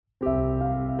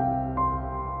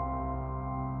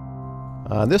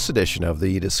On this edition of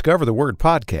the Discover the Word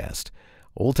podcast,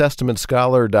 Old Testament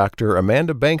scholar Dr.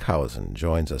 Amanda Bankhausen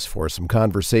joins us for some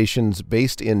conversations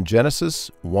based in Genesis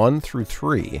 1 through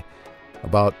 3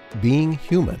 about being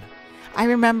human. I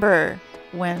remember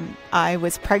when I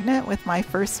was pregnant with my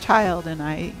first child and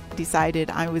I decided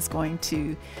I was going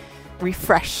to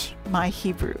refresh my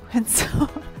Hebrew. And so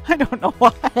I don't know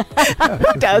why.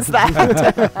 Who does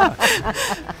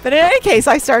that? But in any case,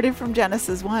 I started from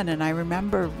Genesis 1, and I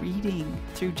remember reading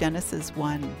through Genesis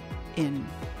 1 in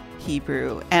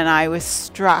Hebrew, and I was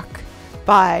struck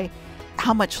by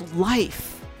how much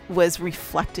life was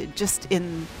reflected just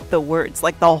in the words.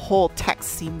 Like the whole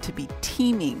text seemed to be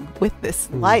teeming with this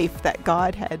life that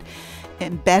God had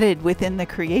embedded within the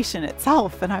creation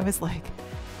itself. And I was like,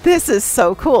 this is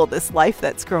so cool. This life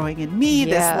that's growing in me,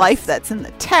 this life that's in the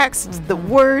text, the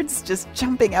words just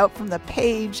jumping out from the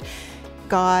page.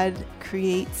 God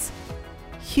creates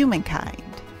humankind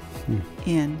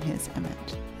in his image.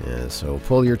 Yeah, so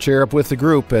pull your chair up with the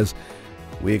group as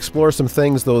we explore some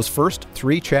things those first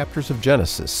 3 chapters of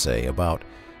Genesis say about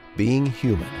being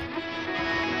human.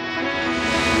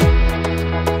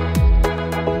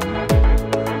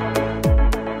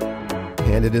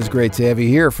 And it is great to have you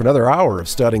here for another hour of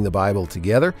studying the Bible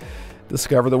together.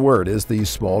 Discover the Word is the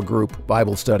small group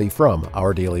Bible study from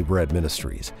Our Daily Bread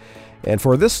Ministries. And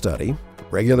for this study,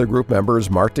 regular group members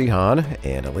Marty Hahn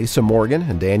and Elisa Morgan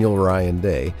and Daniel Ryan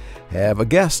Day have a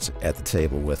guest at the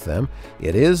table with them.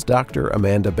 It is Dr.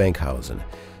 Amanda Bankhausen.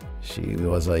 She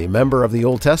was a member of the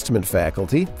Old Testament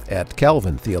faculty at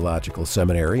Calvin Theological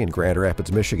Seminary in Grand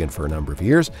Rapids, Michigan for a number of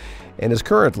years, and is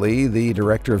currently the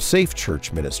director of Safe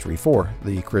Church Ministry for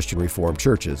the Christian Reformed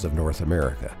Churches of North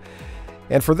America.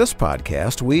 And for this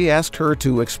podcast, we asked her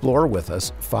to explore with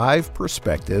us 5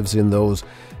 perspectives in those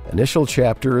initial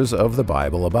chapters of the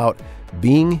Bible about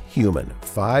being human,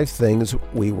 5 things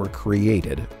we were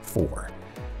created for.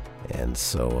 And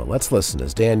so let's listen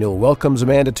as Daniel welcomes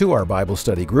Amanda to our Bible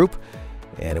study group,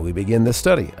 and we begin the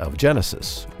study of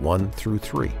Genesis 1 through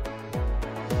 3.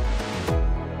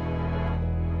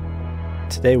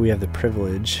 Today we have the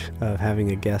privilege of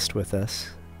having a guest with us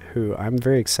who I'm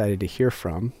very excited to hear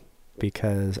from,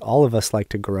 because all of us like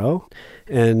to grow,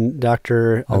 and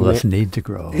Dr. All of us need to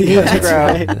grow. Need to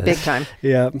grow, big time.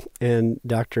 Yeah, and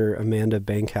Dr. Amanda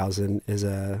Bankhausen is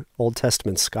a Old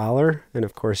Testament scholar, and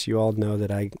of course you all know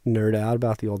that I nerd out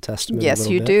about the Old Testament Yes, a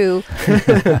little you bit.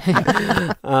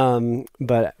 do.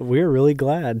 But we're really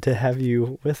glad to have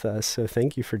you with us, so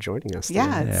thank you for joining us today.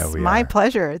 Yeah, it's my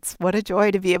pleasure. It's what a joy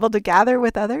to be able to gather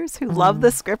with others who love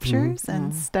the Scriptures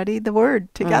and study the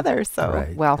Word together. So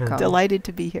welcome. Delighted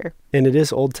to be here. And it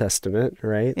is Old Testament,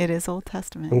 right? It is Old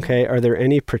Testament. Okay. Are there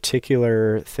any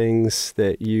particular things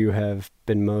that you have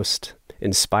been most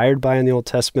inspired by in the Old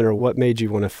Testament, or what made you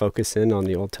want to focus in on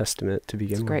the Old Testament to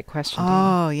begin with? That's a great question.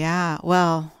 Oh, yeah.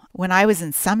 Well, when I was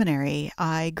in seminary,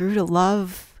 I grew to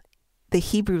love the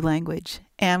Hebrew language.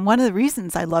 And one of the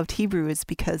reasons I loved Hebrew is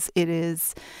because it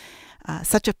is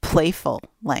such a playful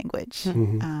language.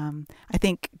 I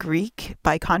think Greek,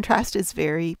 by contrast, is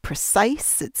very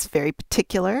precise. It's very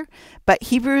particular. But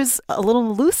Hebrew is a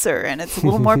little looser, and it's a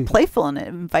little more playful, and it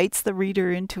invites the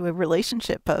reader into a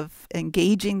relationship of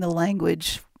engaging the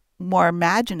language more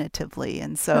imaginatively.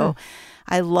 And so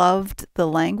I loved the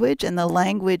language, and the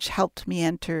language helped me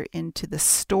enter into the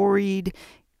storied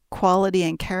quality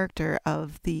and character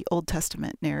of the Old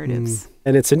Testament narratives.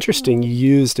 And it's interesting,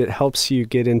 it helps you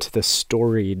get into the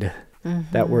storied,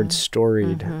 that word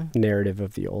storied narrative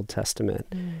of the Old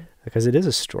Testament, because it is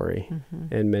a story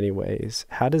in many ways.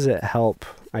 How does it help,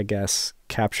 I guess,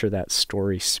 capture that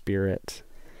story spirit?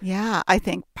 Yeah, I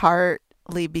think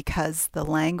partly because the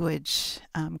language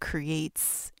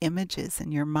creates images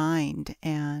in your mind,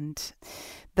 and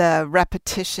the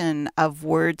repetition of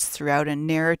words throughout a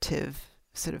narrative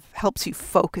sort of helps you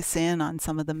focus in on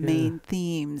some of the main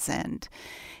themes, and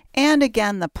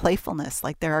again, the playfulness.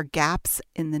 Like there are gaps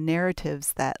in the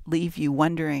narratives that leave you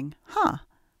wondering,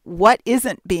 what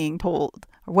isn't being told,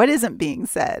 or what isn't being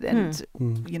said, and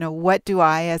what do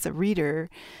I as a reader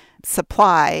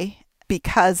supply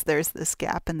because there's this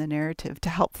gap in the narrative to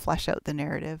help flesh out the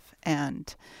narrative.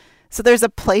 And so there's a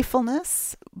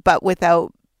playfulness, but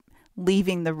without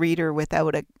leaving the reader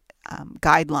without a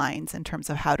guidelines in terms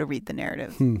of how to read the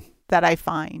narrative that I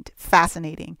find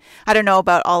fascinating. I don't know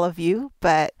about all of you,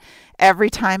 but every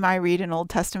time I read an Old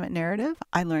Testament narrative,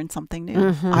 I learn something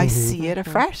new. I see it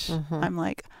afresh. I'm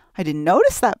like, I didn't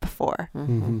notice that before.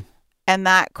 And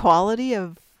that quality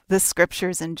of the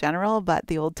Scriptures in general, but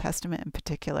the Old Testament in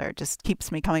particular, just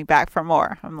keeps me coming back for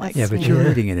more. I'm like, but you're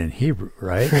reading it in Hebrew,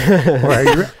 right?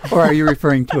 or are you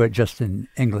referring to it just in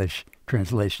English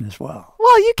translation as well.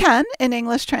 Well, you can. In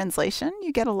English translation,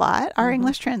 you get a lot. Our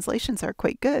English translations are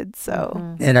quite good.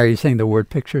 So, And are you saying the word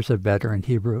pictures are better in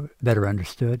Hebrew, better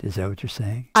understood? Is that what you're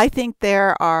saying? I think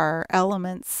there are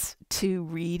elements to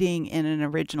reading in an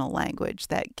original language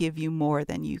that give you more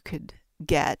than you could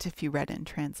get if you read in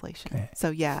translation. Okay. So,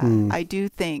 yeah, I do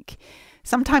think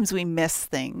sometimes we miss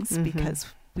things because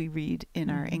we read in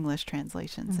our English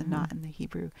translations and not in the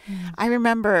Hebrew. I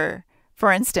remember,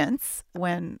 for instance,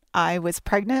 when I was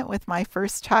pregnant with my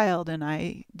first child and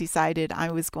I decided I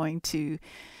was going to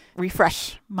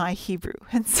refresh my Hebrew.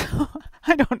 And so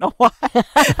I don't know why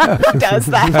who does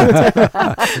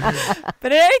that.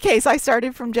 But in any case, I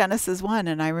started from Genesis 1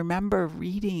 and I remember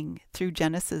reading through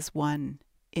Genesis 1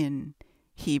 in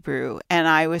Hebrew, and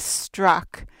I was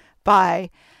struck by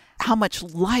how much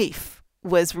life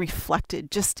was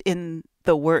reflected just in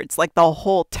the words. Like the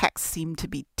whole text seemed to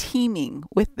be teeming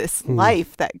with this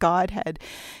life that God had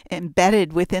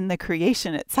embedded within the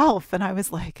creation itself. And I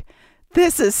was like,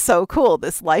 this is so cool.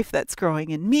 This life that's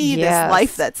growing in me, this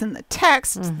life that's in the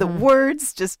text, the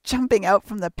words just jumping out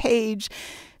from the page,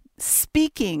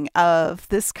 speaking of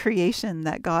this creation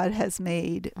that God has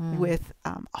made with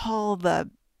all the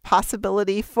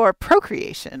possibility for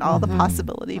procreation, all the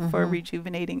possibility for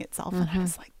rejuvenating itself. And I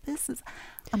was like, this is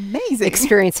amazing.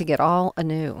 Experiencing it all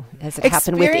anew as it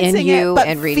happened within you but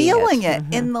and reading feeling it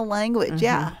in the language.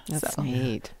 Yeah. That's so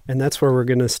neat. And that's where we're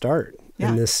going to start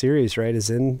in this series, right? Is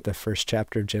in the first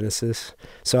chapter of Genesis.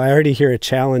 So I already hear a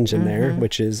challenge in there,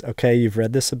 which is, okay, you've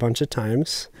read this a bunch of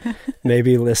times.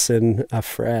 Maybe listen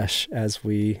afresh as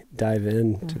we dive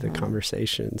into the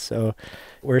conversation. So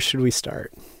where should we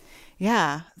start?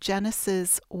 Yeah,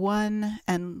 Genesis 1,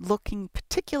 and looking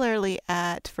particularly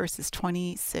at verses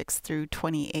 26 through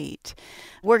 28.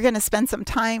 We're going to spend some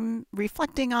time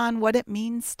reflecting on what it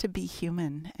means to be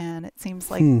human. And it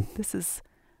seems like this is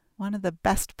one of the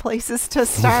best places to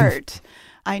start.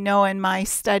 I know in my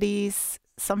studies,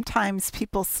 sometimes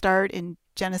people start in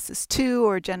Genesis 2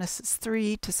 or Genesis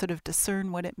 3 to sort of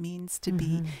discern what it means to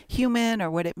be human or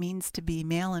what it means to be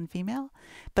male and female.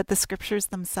 But the scriptures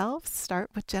themselves start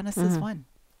with Genesis 1.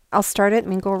 I'll start it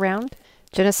and go around.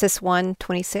 Genesis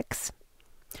 1:26.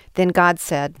 Then God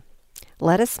said,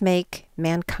 "Let us make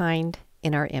mankind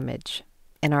in our image,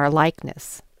 in our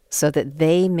likeness, so that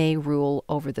they may rule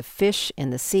over the fish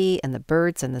in the sea and the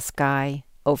birds in the sky,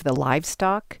 over the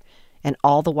livestock and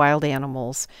all the wild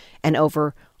animals, and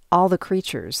over all the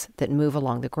creatures that move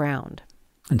along the ground."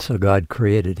 And so God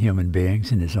created human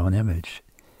beings in his own image.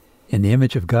 In the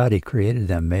image of God, he created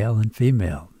them, male and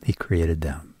female. He created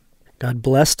them. God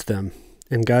blessed them,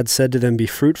 and God said to them, "Be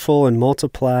fruitful and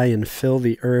multiply and fill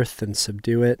the earth and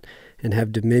subdue it, and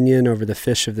have dominion over the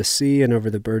fish of the sea and over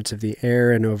the birds of the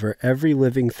air and over every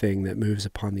living thing that moves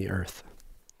upon the earth."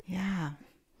 Yeah.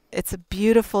 It's a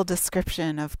beautiful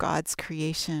description of God's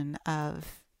creation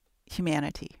of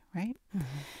humanity, right?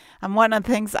 And one of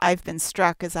the things I've been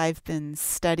struck as I've been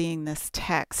studying this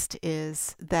text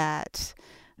is that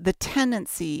the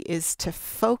tendency is to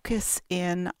focus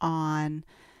in on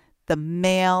the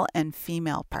male and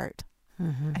female part.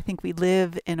 I think we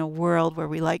live in a world where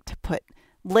we like to put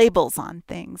labels on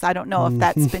things. I don't know if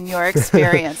that's been your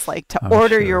experience, like to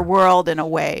order your world in a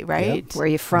way, right? Where are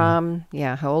you from?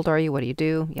 Yeah. How old are you? What do you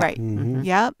do? Yep. Right.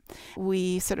 Yep.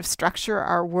 We sort of structure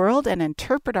our world and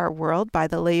interpret our world by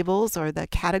the labels or the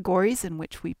categories in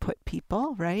which we put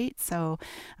people, right? So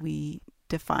we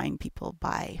define people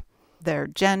by their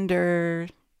gender,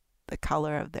 the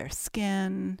color of their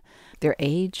skin, Their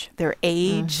age.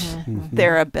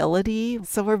 their ability.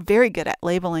 So we're very good at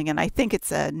labeling. And I think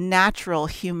it's a natural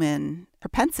human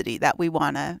propensity that we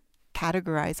want to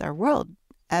categorize our world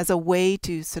as a way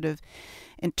to sort of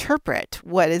interpret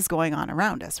what is going on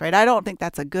around us, right? I don't think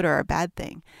that's a good or a bad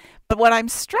thing. But what I'm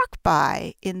struck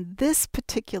by in this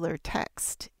particular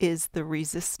text is the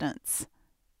resistance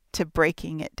to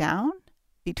breaking it down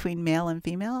between male and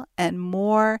female, and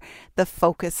more the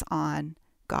focus on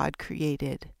God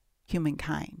created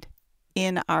humankind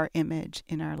in our image,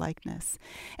 in our likeness.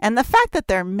 And the fact that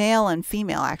they're male and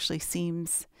female actually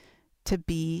seems to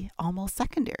be almost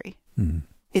secondary.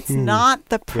 It's not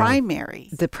the primary.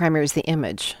 The primary is the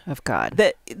image of God.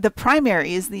 The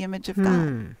primary is the image of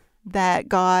God, that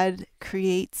God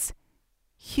creates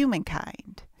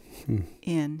humankind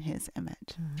in his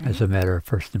image. As a matter of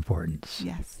first importance.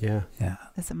 Yes. Yeah.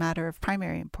 As a matter of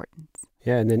primary importance.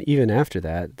 Yeah, and then even after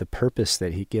that, the purpose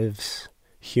that he gives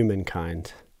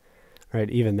humankind,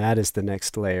 right? Even that is the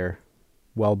next layer,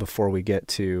 well before we get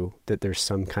to that there's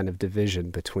some kind of division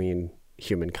between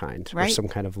humankind, or Right. some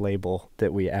kind of label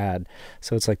that we add.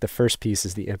 So it's like the first piece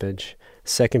is the image,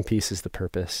 second piece is the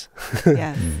purpose.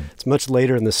 Yes. It's much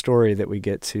later in the story that we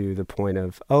get to the point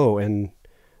of, and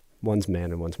one's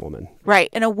man and one's woman. Right.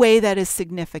 In a way that is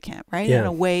significant, right? Yeah. In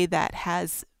a way that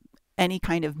has any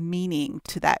kind of meaning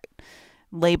to that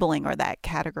labeling or that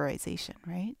categorization,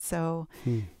 right? So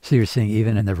So you're saying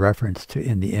even in the reference to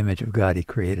in the image of God he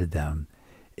created them,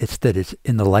 it's that it's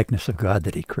in the likeness of God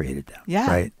that he created them, Yeah.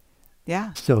 right?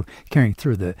 yeah. Still carrying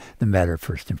through the matter of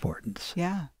first importance.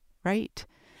 Yeah, right.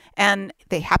 And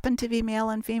they happen to be male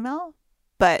and female,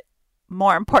 but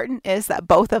more important is that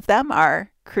both of them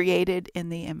are created in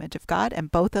the image of God, and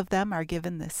both of them are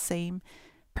given the same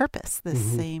purpose, the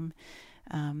same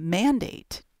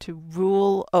mandate to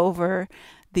rule over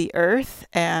the earth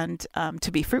and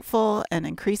to be fruitful and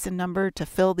increase in number, to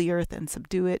fill the earth and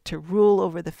subdue it, to rule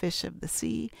over the fish of the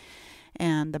sea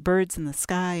and the birds in the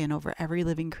sky and over every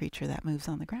living creature that moves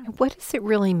on the ground. What does it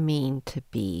really mean to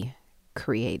be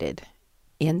created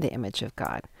in the image of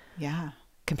God Yeah,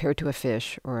 compared to a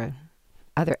fish or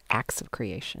other acts of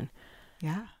creation?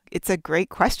 yeah. It's a great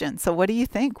question. So what do you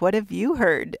think? What have you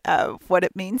heard of what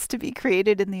it means to be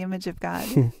created in the image of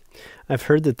God? I've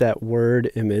heard that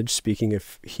word image, speaking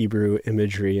of Hebrew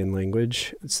imagery and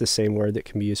language, it's the same word that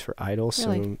can be used for idol.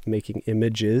 Really? So making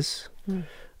images.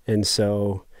 And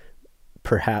so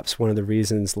perhaps one of the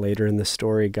reasons later in the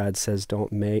story God says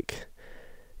don't make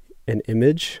an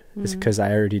image is because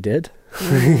I already did.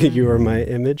 You are my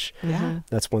image. Yeah.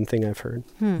 That's one thing I've heard.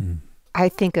 I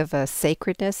think of a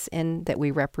sacredness in that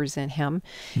we represent him,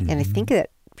 and I think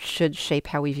that should shape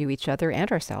how we view each other and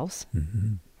ourselves,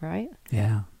 right?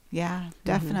 Yeah. Yeah,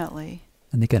 definitely.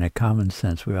 I think in a common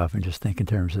sense, we often just think in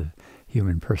terms of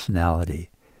human personality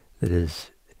that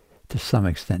is to some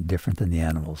extent different than the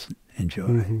animals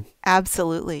enjoy.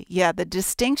 Absolutely. Yeah, the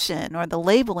distinction or the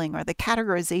labeling or the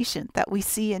categorization that we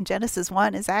see in Genesis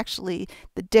 1 is actually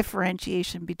the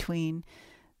differentiation between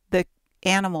the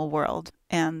animal world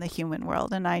and the human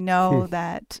world. And I know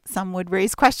that some would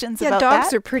raise questions Yeah, about dogs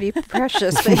that. are pretty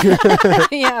precious.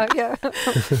 Yeah.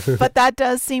 But that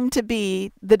does seem to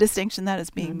be the distinction that is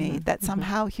being made, that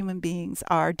somehow human beings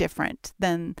are different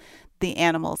than the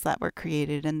animals that were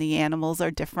created, and the animals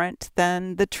are different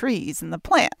than the trees and the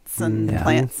plants, and the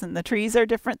plants and the trees are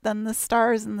different than the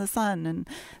stars and the sun and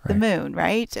the moon,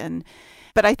 right?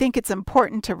 But I think it's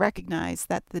important to recognize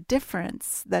that the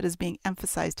difference that is being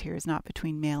emphasized here is not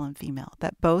between male and female,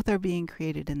 that both are being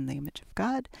created in the image of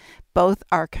God. Both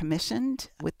are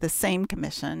commissioned with the same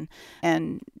commission.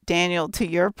 And Daniel, to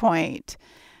your point,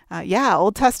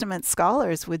 Old Testament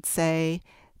scholars would say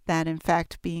that, in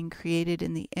fact, being created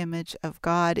in the image of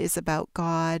God is about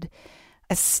God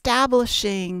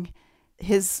establishing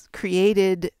his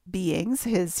created beings,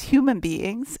 his human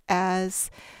beings,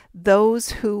 as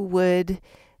those who would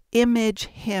image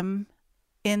him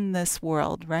in this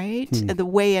world, right? The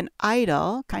way an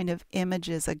idol kind of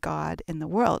images a god in the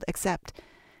world, except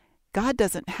God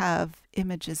doesn't have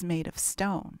images made of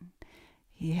stone.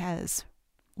 He has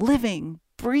living,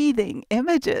 breathing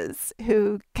images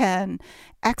who can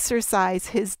exercise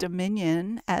his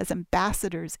dominion as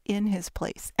ambassadors in his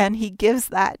place. And he gives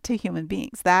that to human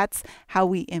beings. That's how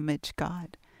we image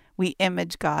God. We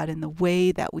image God in the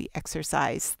way that we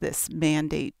exercise this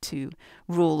mandate to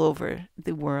rule over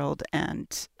the world. And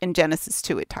in Genesis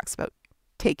 2, it talks about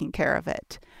taking care of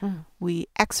it. We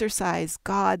exercise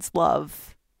God's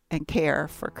love and care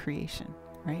for creation,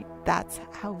 right? That's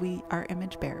how we are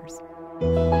image bearers.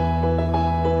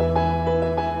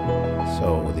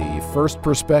 So the first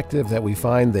perspective that we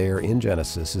find there in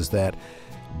Genesis is that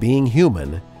being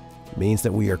human means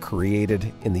that we are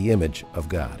created in the image of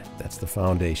God. That's the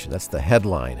foundation. That's the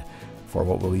headline for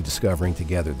what we'll be discovering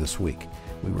together this week.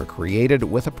 We were created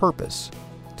with a purpose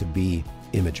to be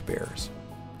image bearers.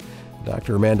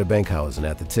 Dr. Amanda Benkhausen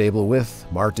at the table with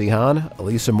Marty Hahn,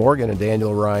 Elisa Morgan, and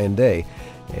Daniel Ryan Day.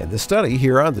 And the study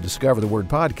here on the Discover the Word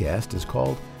podcast is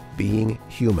called Being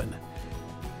Human.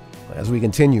 As we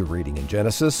continue reading in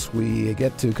Genesis, we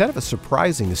get to kind of a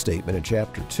surprising statement in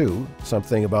chapter 2,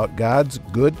 something about God's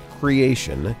good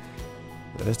creation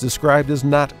that is described as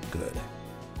not good.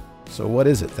 So what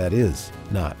is it that is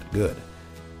not good?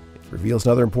 It reveals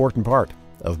another important part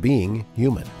of being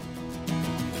human.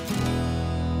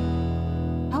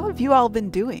 How have you all been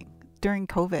doing during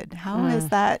COVID?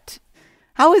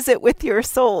 How is it with your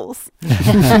souls?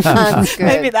 That's good.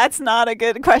 Maybe that's not a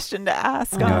good question to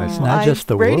ask. No, it's not just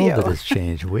the world that has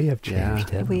changed. We have changed,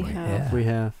 haven't we? We have. Yeah. We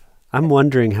have. I'm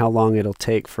wondering how long it'll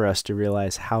take for us to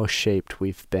realize how shaped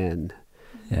we've been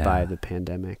by the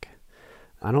pandemic.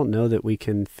 I don't know that we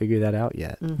can figure that out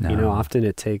yet. No. You know, often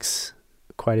it takes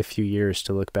quite a few years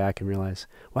to look back and realize,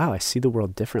 wow, I see the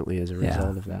world differently as a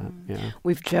result of that. Yeah.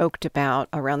 We've joked about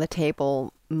around the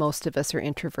table, most of us are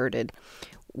introverted,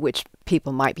 which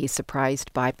people might be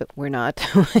surprised by, but we're not.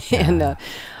 And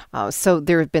so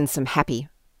there have been some happy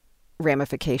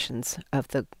ramifications of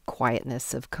the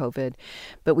quietness of COVID.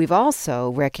 But we've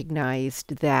also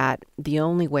recognized that the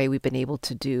only way we've been able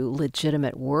to do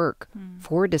legitimate work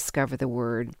for Discover the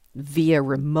Word via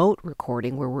remote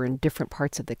recording, where we're in different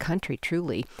parts of the country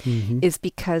truly, is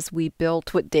because we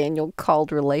built what Daniel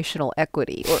called relational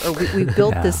equity, or we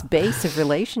built this base of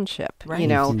relationship, Right. you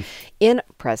know, in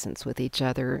presence with each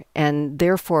other. And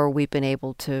therefore we've been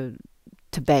able to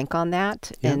bank on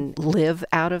that and live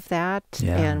out of that.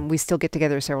 Yeah. And we still get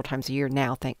together several times a year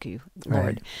now, thank you, Lord.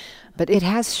 Right. But it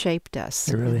has shaped us.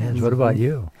 It really has. What about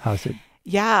you? How's it?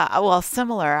 Yeah, well,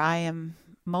 similar. I am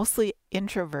mostly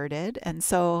introverted. And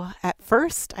so at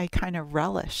first, I kind of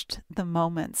relished the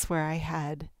moments where I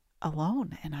had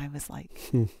alone. And I was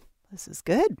like, this is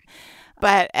good.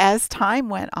 But as time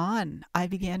went on, I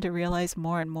began to realize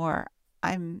more and more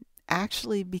I'm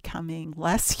actually becoming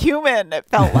less human, it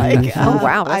felt like. Oh,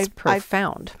 wow, that's I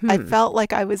profound. I felt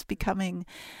like I was becoming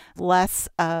less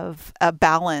of a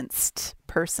balanced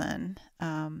person,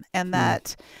 and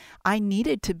that I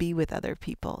needed to be with other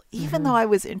people, even though I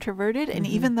was introverted, and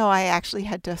even though I actually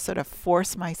had to sort of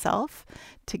force myself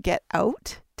to get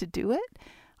out to do it.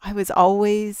 I was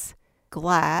always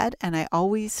glad, and I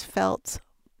always felt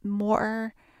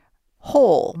more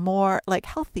whole, more like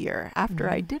healthier after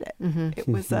I did it. It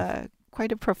was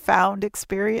quite a profound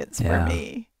experience for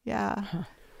me. Yeah.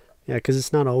 Yeah, because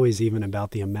it's not always even about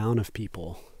the amount of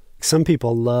people. Some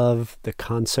people love the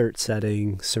concert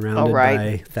setting surrounded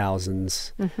by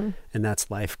thousands, and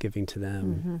that's life-giving to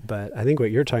them. But I think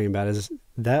what you're talking about is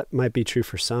that might be true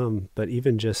for some, but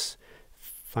even just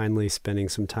finally spending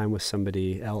some time with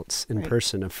somebody else in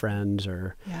person, a friend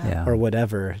or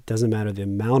whatever. It doesn't matter the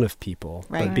amount of people,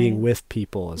 but being with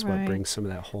people is what brings some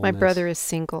of that wholeness. My brother is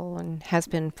single and has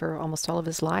been for almost all of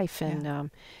his life.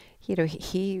 And, you know,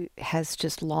 he has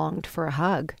just longed for a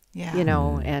hug, you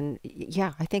know, and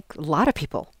I think a lot of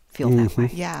people feel that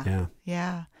way.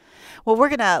 Yeah. Well, we're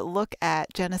going to look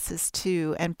at Genesis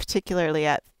 2 and particularly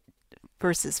at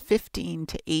verses 15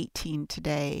 to 18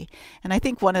 today. And I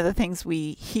think one of the things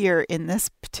we hear in this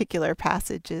particular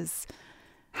passage is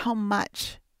how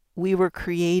much we were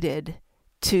created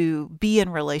to be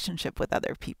in relationship with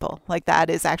other people. Like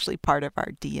that is actually part of our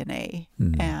DNA.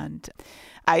 And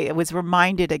I was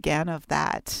reminded again of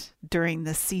that during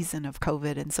the season of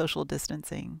COVID and social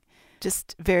distancing,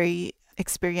 just very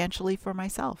experientially for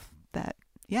myself, that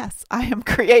yes, I am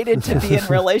created to be in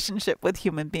relationship with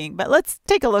human beings. But let's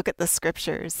take a look at the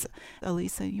scriptures.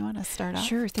 Elisa, you want to start off?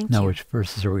 Sure, thank Now, you. which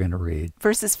verses are we going to read?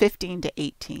 Verses 15 to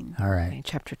 18. All right. Okay,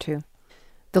 chapter 2.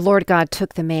 The Lord God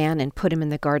took the man and put him in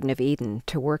the Garden of Eden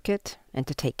to work it and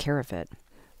to take care of it.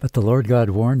 But the Lord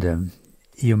God warned him,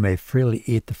 "You may freely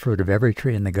eat the fruit of every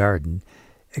tree in the garden,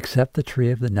 except the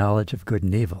tree of the knowledge of good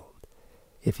and evil.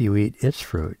 If you eat its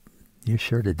fruit, you're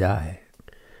sure to die."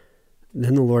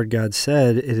 Then the Lord God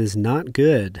said, "It is not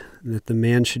good that the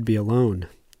man should be alone.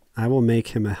 I will make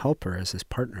him a helper as his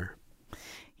partner."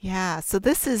 Yeah, so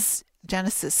this is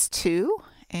Genesis 2.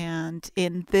 And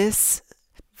in this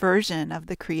version of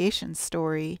the creation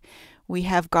story, we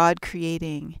have God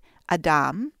creating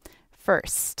Adam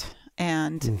first.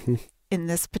 And in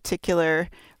this particular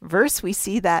verse, we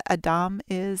see that Adam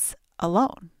is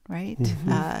alone, right?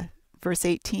 Verse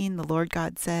 18, the Lord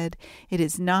God said, "It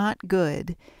is not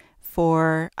good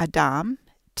for Adam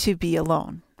to be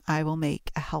alone. I will make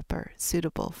a helper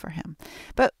suitable for him."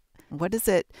 But what does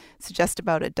it suggest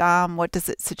about Adam? What does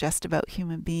it suggest about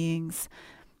human beings?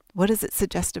 What does it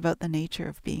suggest about the nature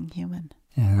of being human?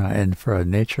 And for a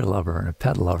nature lover and a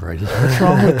pet lover, what's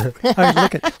wrong with I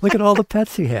mean, look at all the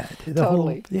pets he had.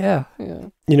 Totally.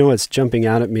 You know what's jumping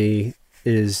out at me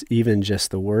is even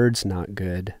just the words "not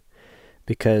good,"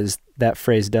 because that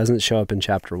phrase doesn't show up in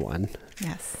chapter 1.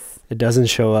 Yes. It doesn't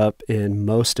show up in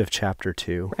most of chapter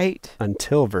 2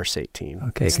 until verse 18.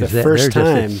 Okay, it's the first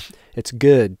time it's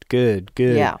good, good,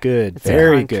 good, good, it's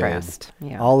very a contrast.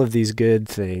 good. All of these good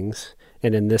things.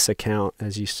 And in this account,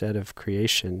 as you said, of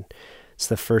creation, it's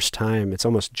the first time. It's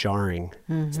almost jarring.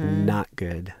 It's not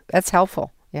good. That's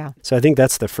helpful. Yeah. So I think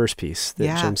that's the first piece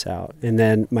that jumps out. And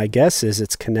then my guess is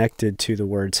it's connected to the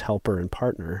words helper and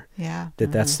partner. Yeah.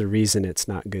 That's the reason it's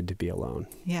not good to be alone.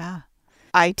 Yeah.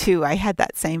 I had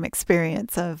that same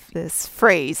experience of this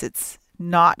phrase. It's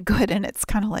not good. And it's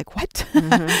kind of like, what?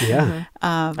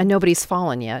 And nobody's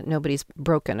fallen yet. Nobody's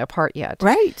broken apart yet.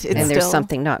 Right. And there's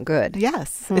something not good.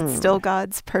 Yes. It's still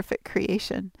God's perfect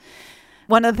creation.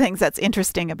 One of the things that's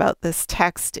interesting about this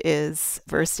text is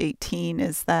verse 18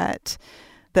 is that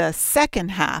the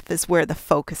second half is where the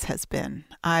focus has been.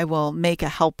 I will make a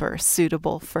helper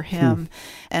suitable for him.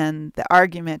 And the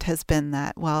argument has been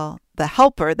that, well, the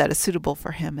helper that is suitable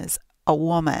for him is a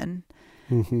woman.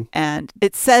 And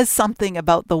it says something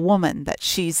about the woman that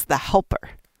she's the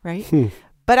helper, right?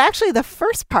 But actually, the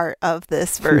first part of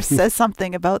this verse says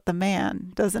something about the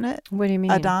man, doesn't it? What do you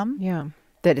mean? Adam? Yeah.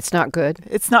 That it's not good.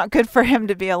 It's not good for him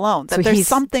to be alone, that So there's he's-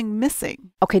 something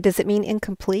missing. Okay, does it mean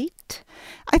incomplete?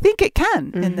 I think it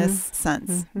can, in this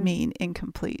sense, mean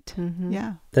incomplete.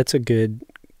 Yeah. That's a good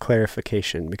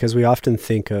clarification, because we often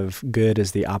think of good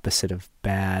as the opposite of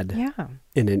bad Yeah.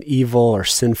 in an evil or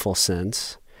sinful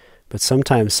sense. But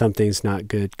sometimes something's not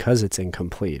good because it's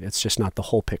incomplete. It's just not the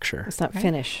whole picture. It's not Right.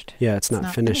 finished. Yeah, it's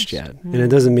not finished finished. yet. And it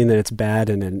doesn't mean that it's bad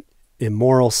in an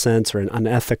immoral sense or an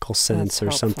unethical sense That's or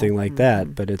helpful. something like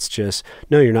that. But it's just,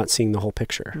 no, you're not seeing the whole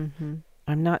picture.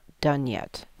 I'm not done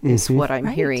yet, is Mhm. what I'm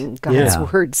Right. hearing God's Yeah.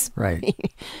 words. Right.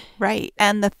 Right.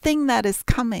 And the thing that is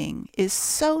coming is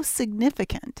so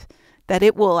significant that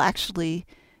it will actually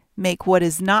make what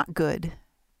is not good,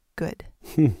 good.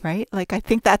 Right? Like, I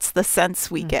think that's the sense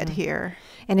we get here.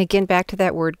 And again, back to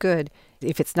that word good.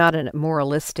 If it's not a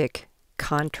moralistic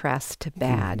contrast to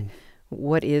bad,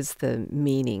 what is the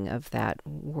meaning of that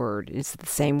word? Is it the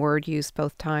same word used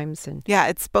both times? And Yeah,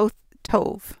 it's both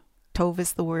tov. Tov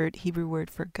is the word, Hebrew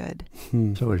word for good.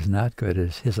 So it's not good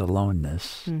as his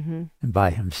aloneness and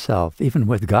by himself, even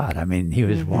with God. I mean, he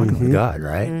was walking with God,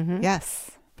 right?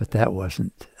 Yes. But that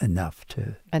wasn't enough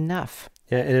to... enough.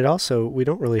 Yeah, and it also, we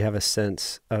don't really have a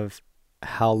sense of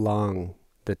how long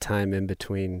the time in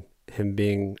between him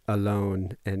being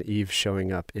alone and Eve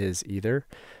showing up is either.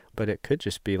 But it could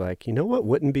just be like, you know what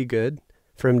wouldn't be good?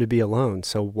 For him to be alone.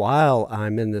 So while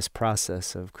I'm in this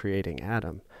process of creating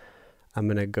Adam, I'm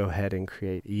going to go ahead and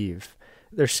create Eve.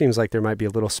 There seems like there might be a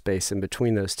little space in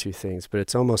between those two things, but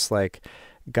it's almost like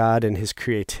God and his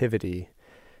creativity,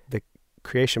 the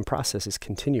creation process is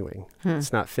continuing.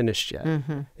 It's not finished yet.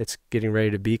 It's getting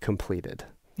ready to be completed.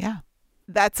 Yeah.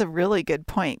 That's a really good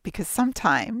point, because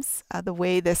sometimes the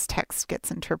way this text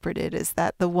gets interpreted is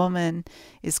that the woman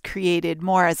is created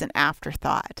more as an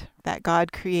afterthought, that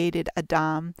God created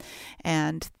Adam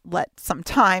and let some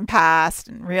time pass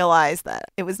and realized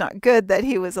that it was not good that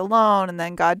he was alone. And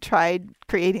then God tried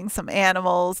creating some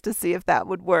animals to see if that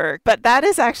would work. But that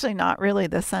is actually not really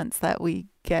the sense that we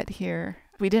get here.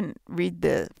 We didn't read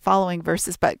the following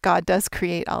verses, but God does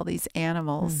create all these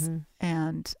animals.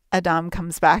 And Adam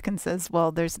comes back and says,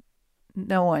 well, there's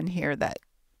no one here that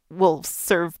will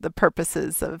serve the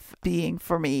purposes of being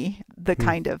for me the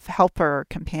kind of helper or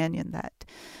companion that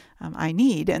I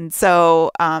need. And so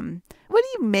what do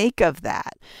you make of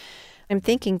that? I'm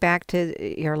thinking back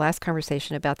to your last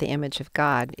conversation about the image of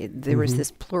God. There was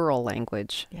this plural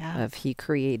language of he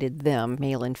created them,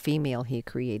 male and female, he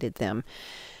created them.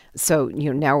 So,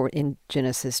 now we're in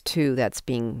Genesis 2, that's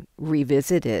being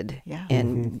revisited,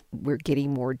 and we're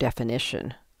getting more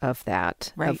definition of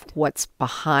that, of what's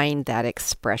behind that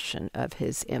expression of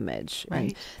his image. Right.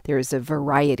 And there's a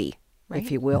variety,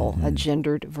 if you will, a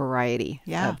gendered variety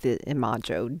Yeah. of the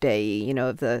imago Dei,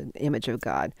 of the image of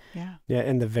God. Yeah. Yeah,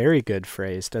 and the very good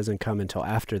phrase doesn't come until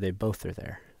after they both are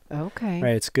there. Okay.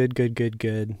 Right? It's good, good, good,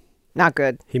 good. Not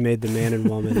good. He made the man and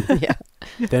woman. Yeah.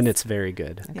 Then it's very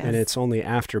good. Yes. And it's only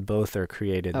after both are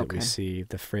created that we Okay. see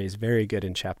the phrase very good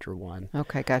in chapter 1.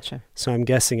 Okay, gotcha. So I'm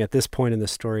guessing at this point in the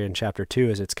story in chapter 2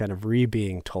 as it's kind of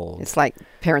being told. It's like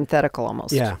parenthetical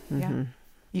almost. Yeah. Yeah.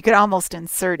 You could almost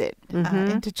insert it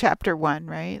into chapter 1,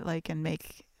 right? Like, and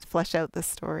flesh out the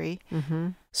story.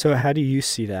 So how do you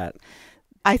see that?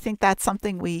 I think that's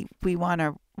something we want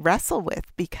to wrestle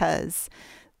with, because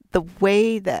the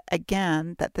way that,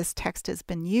 again, that this text has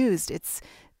been used, it's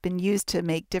been used to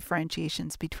make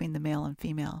differentiations between the male and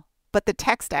female. But the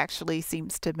text actually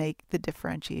seems to make the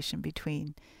differentiation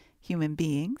between human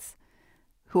beings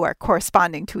who are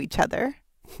corresponding to each other,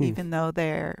 even though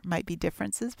there might be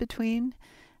differences between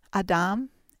Adam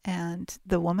and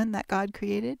the woman that God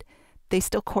created. They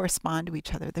still correspond to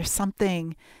each other. There's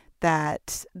something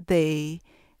that they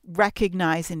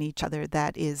recognize in each other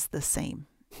that is the same.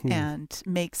 And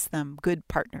makes them good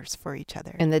partners for each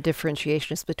other. And the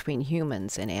differentiation is between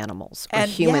humans and animals, or And,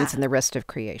 humans yeah. and the rest of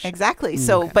creation. Exactly.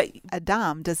 So, but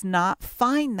Adam does not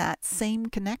find that same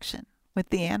connection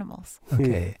with the animals,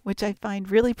 Okay. which I find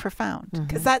really profound,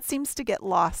 because that seems to get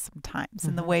lost sometimes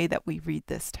in the way that we read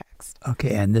this text.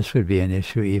 Okay, and this would be an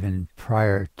issue even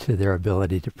prior to their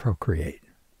ability to procreate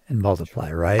and multiply,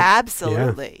 right?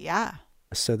 Absolutely. Yeah.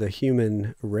 So the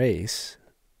human race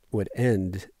would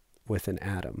end with an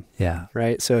Adam. Yeah.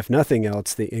 Right? So if nothing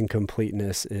else, the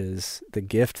incompleteness is the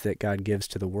gift that God gives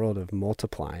to the world of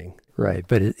multiplying. Right.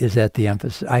 But is that the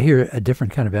emphasis? I hear a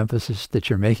different kind of emphasis that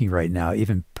you're making right now,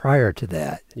 even prior to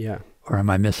that. Yeah. Or am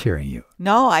I mishearing you?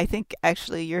 No, I think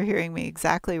actually you're hearing me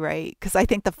exactly right, because I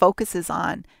think the focus is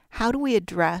on how do we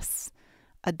address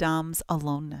Adam's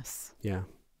aloneness. Yeah.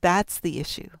 That's the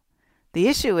issue. The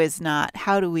issue is not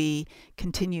how do we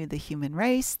continue the human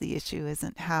race. The issue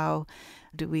isn't how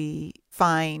do we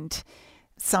find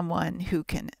someone who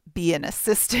can be an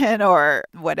assistant or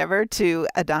whatever to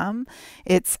Adam.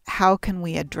 It's how can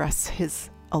we address his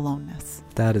aloneness.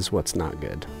 That is what's not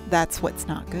good. That's what's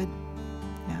not good.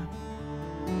 Yeah.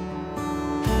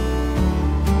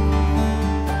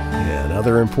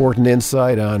 Another important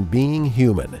insight on being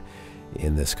human.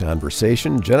 In this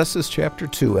conversation, Genesis chapter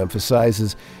 2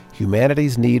 emphasizes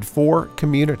humanity's need for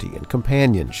community and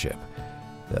companionship,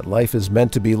 that life is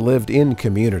meant to be lived in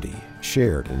community,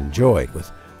 shared and enjoyed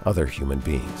with other human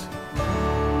beings.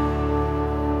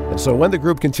 And so when the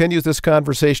group continues this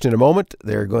conversation in a moment,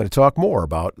 they're going to talk more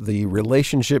about the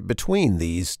relationship between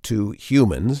these two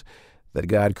humans that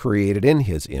God created in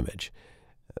his image.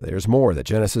 There's more that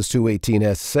Genesis 2:18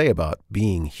 has to say about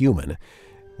being human.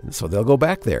 And so they'll go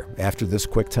back there after this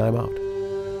quick time out.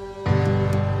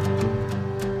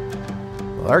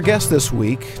 Well, our guest this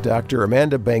week, Dr.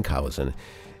 Amanda Benkhausen,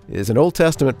 is an Old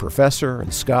Testament professor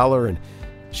and scholar, and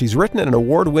she's written an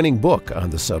award-winning book on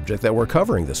the subject that we're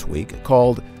covering this week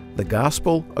called The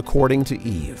Gospel According to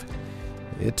Eve.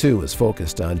 It, too, is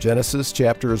focused on Genesis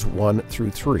chapters 1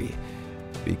 through 3,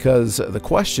 because the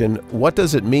question, what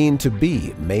does it mean to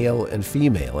be male and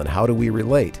female, and how do we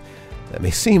relate? That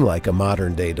may seem like a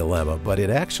modern-day dilemma, but it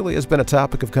actually has been a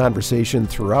topic of conversation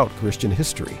throughout Christian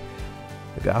history.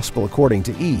 The Gospel According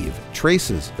to Eve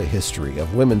traces the history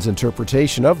of women's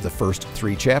interpretation of the first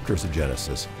 3 chapters of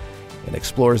Genesis and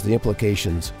explores the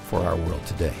implications for our world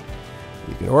today.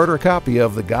 You can order a copy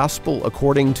of The Gospel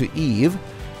According to Eve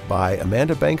by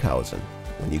Amanda Benkhausen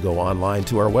when you go online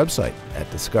to our website at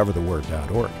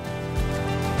discovertheword.org.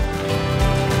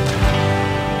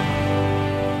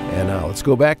 And now let's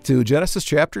go back to Genesis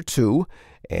chapter 2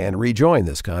 and rejoin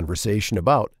this conversation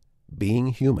about being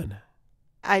human.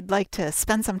 I'd like to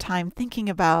spend some time thinking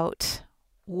about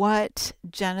what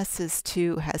Genesis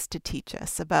 2 has to teach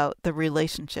us about the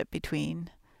relationship between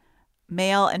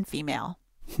male and female,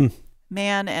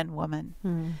 man and woman.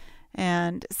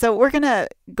 And so we're going to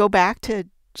go back to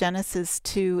Genesis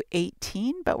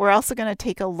 2:18, but we're also going to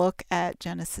take a look at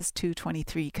Genesis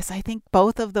 2:23, because I think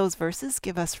both of those verses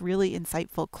give us really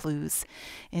insightful clues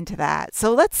into that.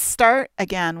 So let's start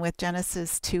again with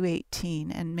Genesis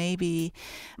 2:18, and maybe,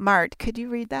 Mart, could you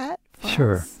read that for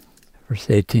Sure. us? Verse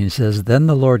 18 says, Then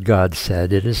the Lord God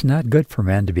said, It is not good for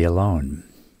man to be alone.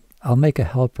 I'll make a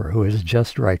helper who is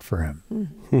just right for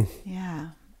him. Yeah.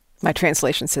 My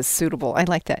translation says suitable. I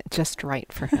like that. Just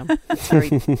right for him. It's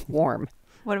very warm.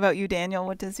 What about you, Daniel?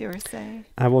 What does yours say?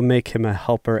 I will make him a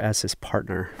helper as his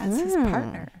partner. As his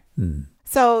partner. Mm.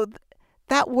 So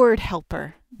that word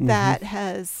helper, that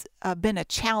has been a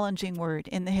challenging word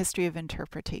in the history of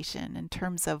interpretation in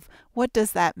terms of what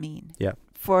does that mean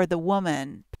for the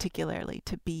woman, particularly,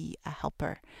 to be a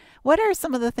helper. What are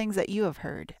some of the things that you have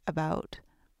heard about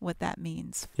what that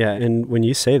means? Yeah, and when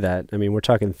you say that, I mean, we're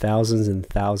talking thousands and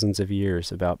thousands of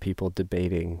years about people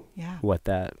debating what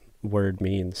that word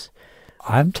means.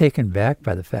 I'm taken back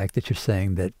by the fact that you're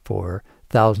saying that for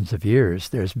thousands of years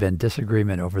there's been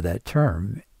disagreement over that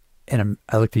term. And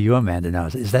I look to you, Amanda, now.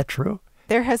 Is that true?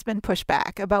 There has been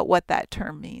pushback about what that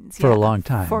term means. For a long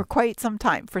time. For quite some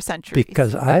time, for centuries.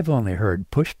 Because I've only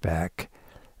heard pushback,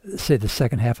 say, the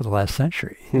second half of the last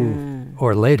century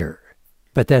or later.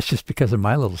 But that's just because of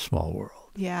my little small world.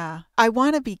 Yeah. I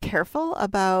want to be careful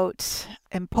about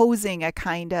imposing a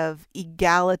kind of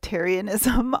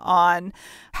egalitarianism on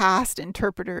past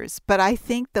interpreters, but I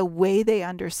think the way they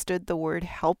understood the word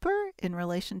helper in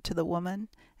relation to the woman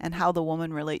and how the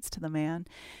woman relates to the man,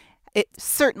 it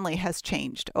certainly has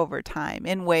changed over time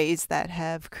in ways that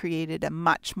have created a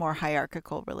much more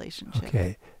hierarchical relationship.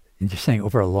 Okay. And you're saying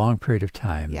over a long period of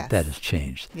time that has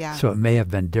changed. Yeah. So it may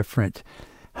have been different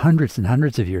hundreds and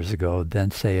hundreds of years ago than,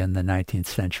 say, in the 19th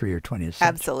century or 20th century.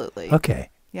 Absolutely. Okay.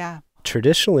 Yeah.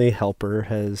 Traditionally, helper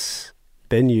has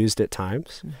been used at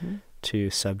times to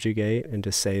subjugate and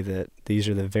to say that these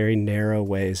are the very narrow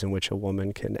ways in which a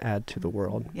woman can add to the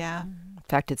world. Yeah. In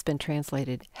fact, it's been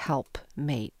translated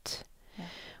helpmate,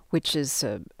 which is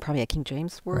probably a King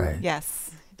James word. Right.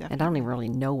 Yes. Definitely. And I don't even really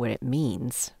know what it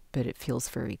means, but it feels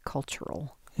very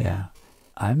cultural. Yeah.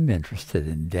 I'm interested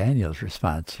in Daniel's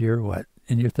response. You're what,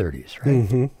 in your 30s,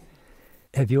 right?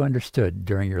 Have you understood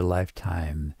during your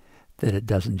lifetime that it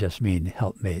doesn't just mean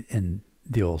helpmate in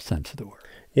the old sense of the word?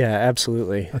 Yeah,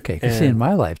 absolutely. Okay, because in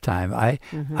my lifetime,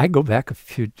 I go back a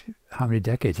few, how many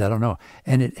decades, I don't know,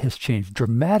 and it has changed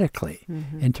dramatically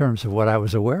in terms of what I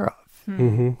was aware of.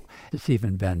 It's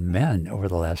even been men over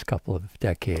the last couple of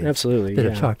decades that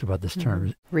have talked about this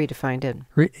term. Redefined it.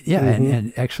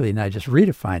 And actually not just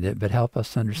redefined it, but help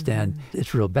us understand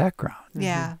its real background.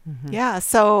 Yeah. Yeah.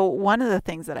 So one of the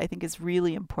things that I think is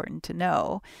really important to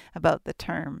know about the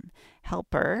term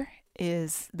helper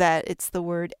is that it's the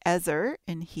word ezer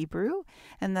in Hebrew,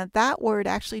 and that word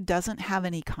actually doesn't have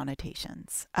any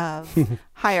connotations of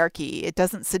hierarchy. It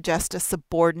doesn't suggest a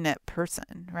subordinate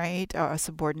person, right? Or a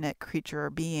subordinate creature or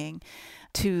being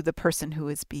to the person who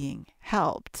is being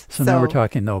helped. So now we're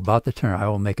talking, though, about the term, I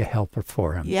will make a helper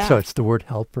for him. Yeah. So it's the word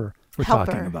helper we're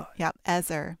talking about. Yep,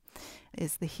 ezer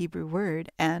is the Hebrew word.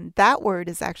 And that word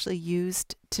is actually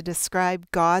used to describe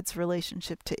God's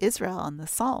relationship to Israel in the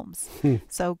Psalms.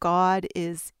 So God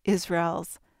is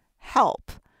Israel's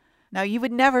help. Now, you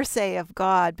would never say of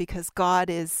God, because God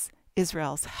is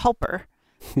Israel's helper,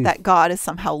 that God is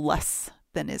somehow less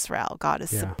than Israel. God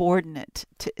is subordinate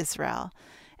to Israel.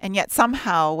 And yet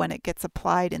somehow when it gets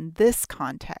applied in this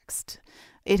context,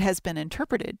 it has been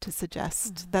interpreted to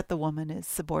suggest that the woman is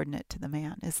subordinate to the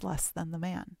man, is less than the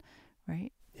man,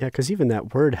 right? Yeah, because even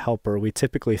that word helper, we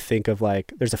typically think of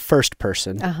like, there's a first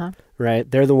person, right?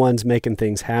 They're the ones making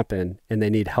things happen, and they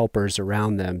need helpers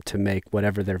around them to make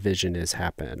whatever their vision is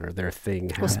happen or their thing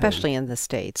happen. Well, especially in the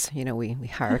States, we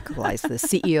hierarchize the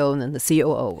CEO and then the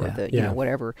COO or the,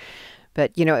 whatever.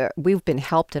 But, we've been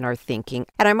helped in our thinking,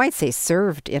 and I might say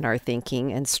served in our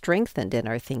thinking and strengthened in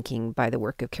our thinking by the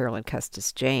work of Carolyn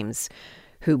Custis James,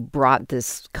 who brought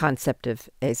this concept of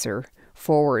ezer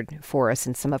forward for us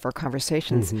in some of our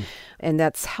conversations. And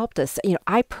that's helped us.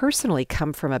 I personally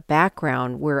come from a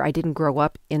background where I didn't grow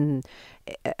up in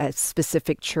a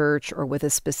specific church or with a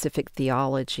specific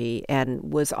theology,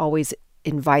 and was always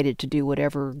invited to do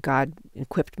whatever God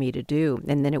equipped me to do.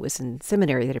 And then it was in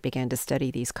seminary that I began to study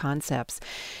these concepts.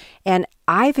 And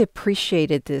I've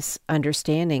appreciated this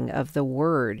understanding of the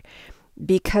word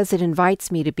because it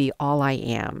invites me to be all I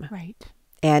am. Right.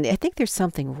 And I think there's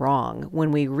something wrong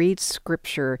when we read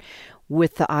Scripture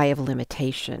with the eye of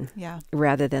limitation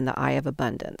rather than the eye of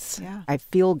abundance. Yeah. I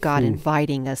feel God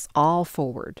inviting us all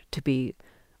forward to be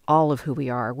all of who we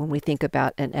are when we think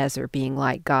about an Ezer being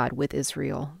like God with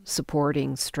Israel,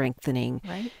 supporting, strengthening,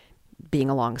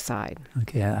 being alongside.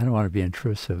 Okay, I don't want to be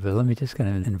intrusive, but let me just kind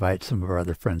of invite some of our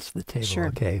other friends to the table,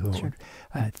 who would,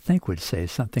 I think would say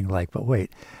something like, but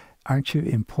wait, aren't you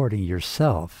importing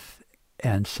yourself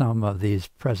and some of these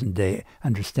present-day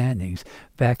understandings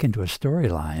back into a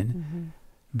storyline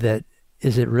that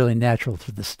is it really natural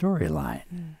to the storyline?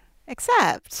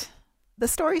 Except the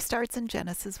story starts in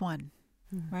Genesis 1,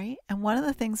 right? And one of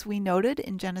the things we noted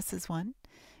in Genesis 1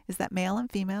 is that male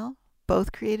and female,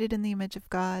 both created in the image of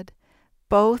God,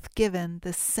 both given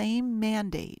the same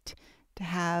mandate to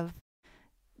have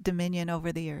dominion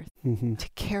over the earth, to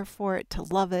care for it, to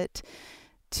love it,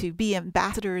 to be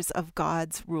ambassadors of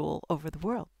God's rule over the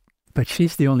world. But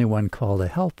she's the only one called a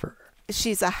helper.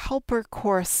 She's a helper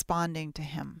corresponding to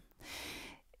him.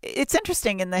 It's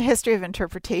interesting, in the history of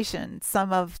interpretation,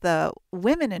 some of the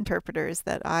women interpreters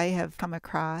that I have come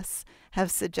across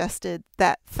have suggested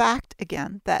that fact,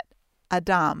 again, that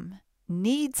Adam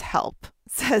needs help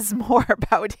says more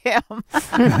about him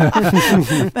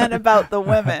than about the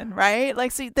women, right?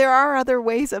 Like, see, there are other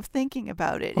ways of thinking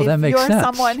about it. Well, that if makes you're sense.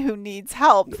 Someone who needs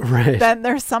help, then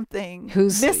there's something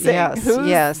who's missing.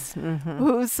 Who's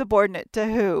who's subordinate to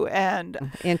who?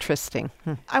 And interesting.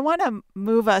 I want to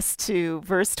move us to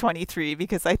verse 23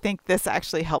 because I think this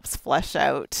actually helps flesh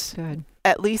out,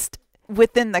 at least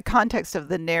within the context of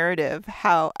the narrative,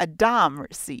 how Adam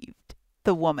received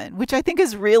the woman, which I think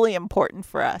is really important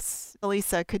for us.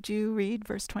 Elisa, could you read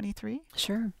verse 23?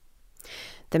 Sure.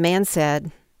 The man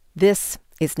said, "This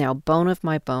is now bone of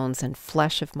my bones and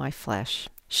flesh of my flesh.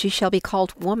 She shall be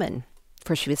called woman,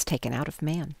 for she was taken out of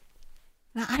man."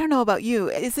 Now, I don't know about you.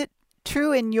 Is it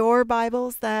true in your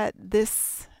Bibles that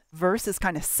this verse is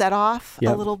kind of set off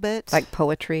a little bit? Like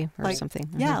poetry or something?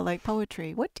 Yeah, like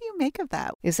poetry. What do you make of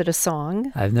that? Is it a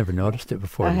song? I've never noticed it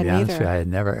before, to I be hadn't honest either. with you. I had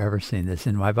never, ever seen this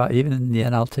in my Bible, even in the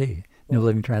NLT, New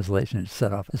Living Translation. It's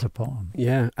set off as a poem.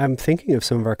 Yeah, I'm thinking of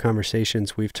some of our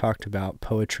conversations. We've talked about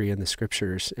poetry in the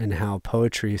scriptures and how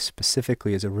poetry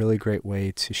specifically is a really great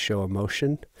way to show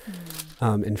emotion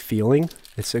and feeling.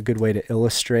 It's a good way to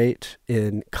illustrate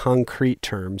in concrete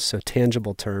terms, so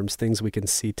tangible terms, things we can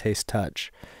see, taste,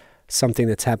 touch, something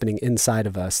that's happening inside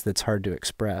of us that's hard to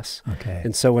express. Okay.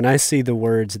 And so when I see the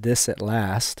words, "this at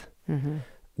last,"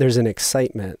 there's an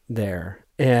excitement there.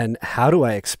 And how do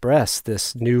I express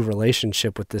this new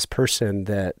relationship with this person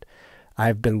that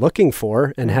I've been looking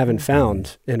for and haven't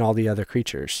found in all the other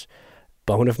creatures?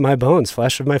 Bone of my bones,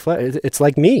 flesh of my flesh. It's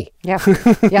like me. Yeah.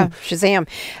 Yeah. Shazam.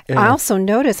 I also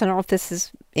notice, I don't know if this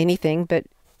is anything, but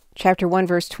chapter 1,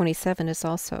 verse 27 is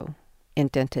also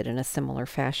indented in a similar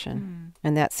fashion.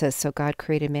 And that says, so God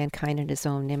created mankind in his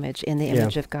own image. In the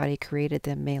image of God, he created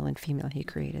them, male and female, he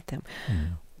created them.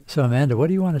 So, Amanda, what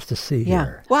do you want us to see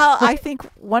here? Well, I think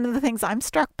one of the things I'm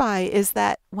struck by is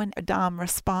that when Adam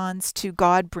responds to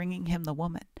God bringing him the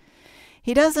woman,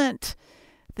 he doesn't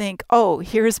think, oh,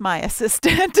 here's my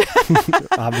assistant.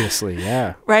 Obviously,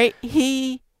 yeah. Right?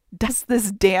 He does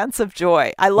this dance of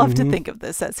joy. I love to think of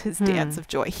this as his dance of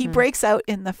joy. He breaks out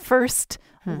in the first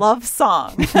love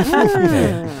song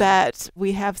that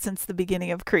we have since the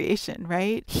beginning of creation,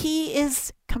 right? He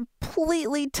is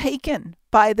completely taken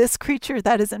by this creature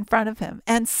that is in front of him.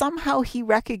 And somehow he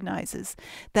recognizes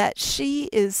that she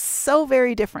is so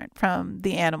very different from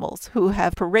the animals who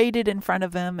have paraded in front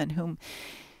of him and whom,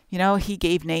 you know, he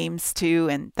gave names to,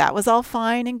 and that was all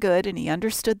fine and good. And he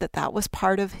understood that that was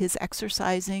part of his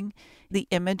exercising the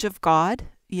image of God,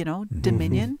 you know,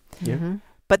 dominion. Yeah.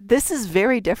 But this is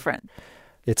very different.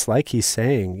 It's like he's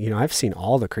saying, you know, I've seen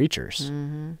all the creatures.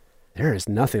 There is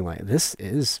nothing like this.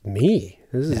 Is me.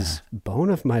 This is bone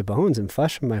of my bones and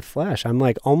flesh of my flesh. I'm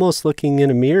like almost looking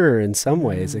in a mirror in some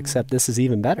ways, except this is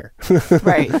even better.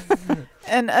 Right.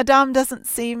 And Adam doesn't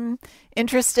seem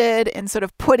interested in sort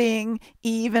of putting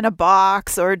Eve in a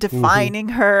box or defining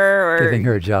her or Giving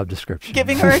her a job description.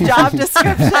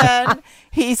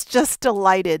 He's just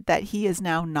delighted that he is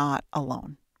now not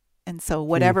alone. And so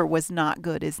whatever was not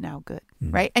good is now good,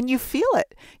 right? And you feel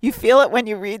it. You feel it when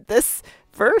you read this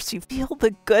verse. You feel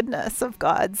the goodness of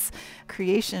God's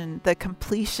creation, the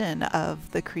completion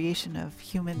of the creation of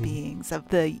human beings, of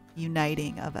the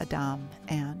uniting of Adam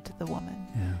and the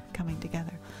woman coming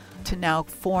together to now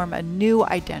form a new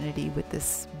identity with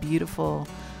this beautiful,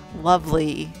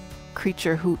 lovely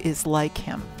creature who is like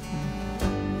him.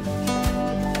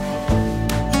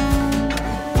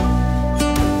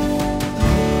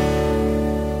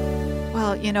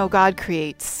 Well, you know, God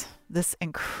creates this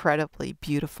incredibly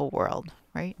beautiful world,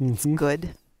 right? It's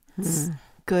good. It's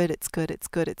good. It's good. It's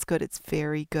good. It's good. It's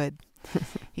very good.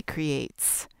 He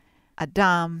creates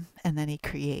Adam, and then he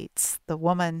creates the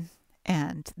woman,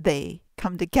 and they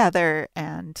come together,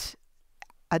 and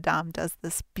Adam does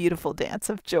this beautiful dance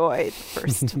of joy, the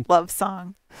first love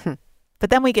song. But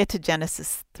then we get to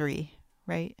Genesis 3,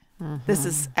 right? This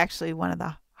is actually one of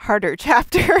the harder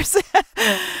chapters.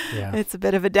 It's a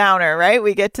bit of a downer, right?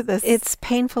 We get to this. It's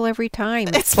painful every time.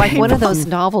 It's like one of those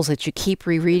novels that you keep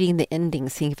rereading the ending,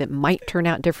 seeing if it might turn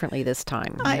out differently this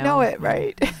time. I know it,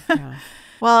 right?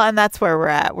 Well, and that's where we're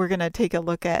at. We're going to take a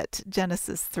look at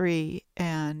Genesis 3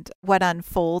 and what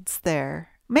unfolds there.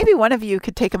 Maybe one of you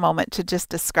could take a moment to just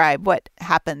describe what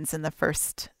happens in the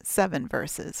first 7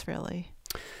 verses, really.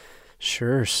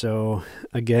 Sure. So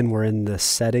again, we're in the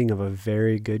setting of a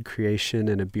very good creation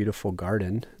and a beautiful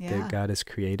garden that God has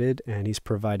created, and he's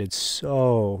provided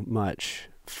so much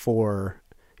for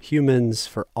humans,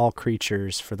 for all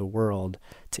creatures, for the world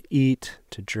to eat,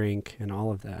 to drink, and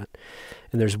all of that.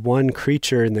 And there's one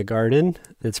creature in the garden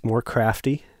that's more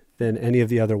crafty than any of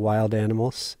the other wild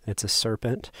animals. It's a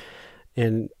serpent.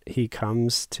 And he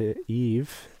comes to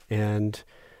Eve and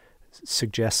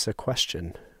suggests a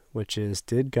question, which is,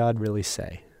 did God really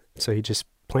say? So he just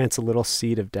plants a little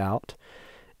seed of doubt,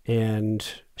 and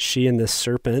she and this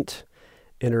serpent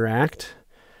interact,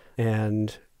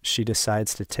 and she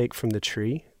decides to take from the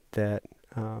tree that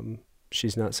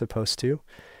she's not supposed to.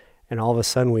 And all of a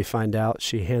sudden we find out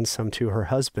she hands some to her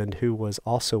husband, who was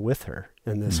also with her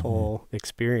in this whole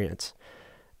experience.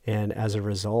 And as a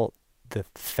result, the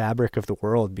fabric of the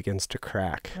world begins to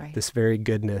crack. Right. This very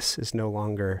goodness is no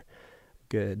longer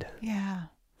good. Yeah.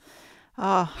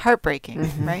 Oh,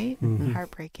 heartbreaking, right?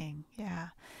 Heartbreaking, yeah.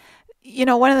 You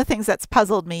know, one of the things that's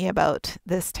puzzled me about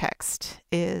this text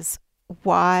is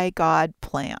why God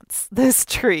plants this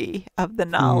tree of the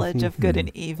knowledge of good and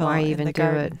evil. Why even do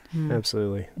it?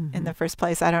 Absolutely. In the first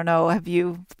place, I don't know. Have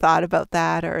you thought about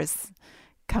that, or has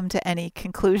come to any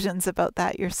conclusions about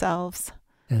that yourselves?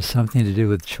 It has something to do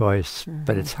with choice,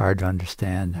 but it's hard to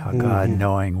understand how God,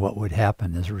 knowing what would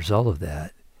happen as a result of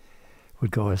that,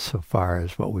 would go as so far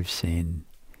as what we've seen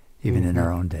even in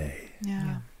our own day.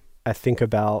 Yeah. I think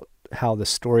about how the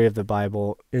story of the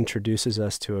Bible introduces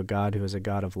us to a God who is a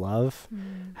God of love,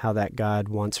 how that God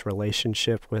wants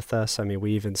relationship with us. I mean,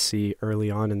 we even see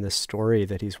early on in this story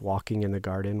that he's walking in the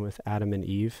garden with Adam and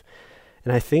Eve.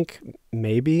 And I think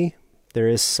maybe there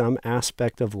is some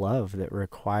aspect of love that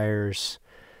requires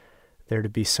there to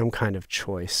be some kind of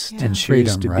choice to And choose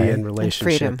freedom, to right? be in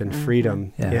relationship and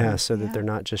freedom. Yeah. So that they're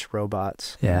not just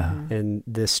robots. Yeah. And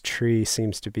this tree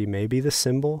seems to be maybe the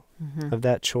symbol of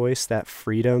that choice, that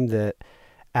freedom that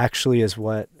actually is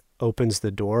what opens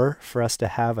the door for us to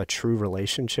have a true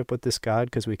relationship with this God,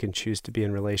 because we can choose to be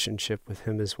in relationship with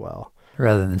him as well.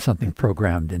 Rather than something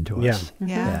programmed into us.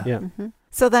 Yeah.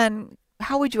 So then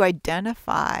how would you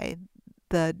identify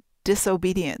the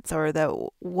disobedience or the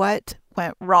what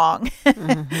went wrong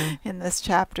in this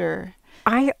chapter?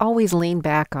 I always lean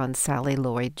back on Sally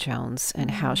Lloyd-Jones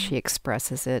and how she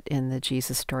expresses it in the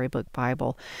Jesus Storybook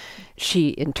Bible.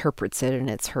 She interprets it, and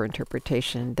it's her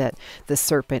interpretation, that the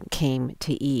serpent came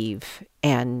to Eve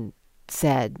and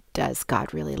said, "Does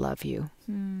God really love you?"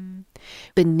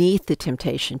 Beneath the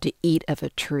temptation to eat of a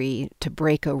tree, to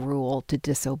break a rule, to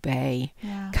disobey,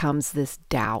 comes this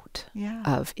doubt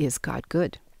of, is God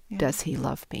good? Does he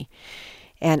love me?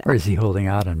 And Or is he holding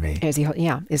out on me?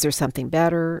 is there something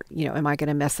better? Am I going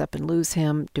to mess up and lose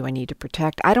him? Do I need to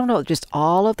protect? I don't know, just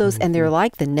all of those. And they're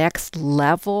like the next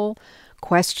level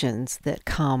questions that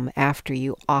come after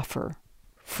you offer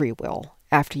free will,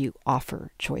 after you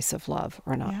offer choice of love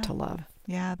or not to love.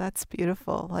 Yeah, that's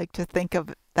beautiful. Like to think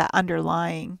of that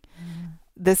underlying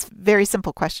this very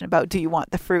simple question about, do you want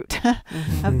the fruit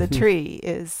of the tree,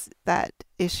 is that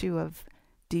issue of,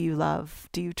 do you love,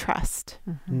 do you trust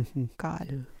God?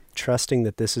 Yeah. Trusting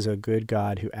that this is a good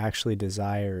God who actually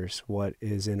desires what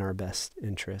is in our best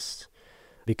interests.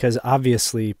 Because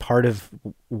obviously part of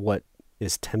what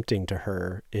is tempting to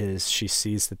her is she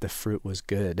sees that the fruit was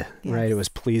good, right? It was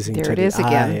pleasing to the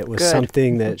eye. It was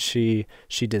something that she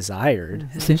desired.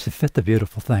 It seems to fit the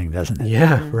beautiful thing, doesn't it?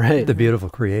 Yeah, right. The beautiful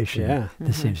creation. Yeah.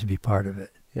 This seems to be part of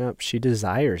it. Yep, she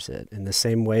desires it in the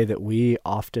same way that we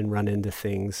often run into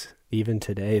things, even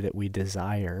today, that we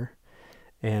desire.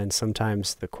 And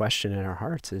sometimes the question in our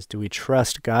hearts is, do we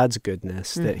trust God's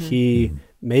goodness, that he,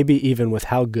 maybe even with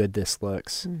how good this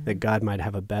looks, that God might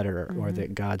have a better, or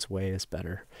that God's way is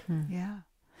better?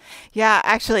 Yeah,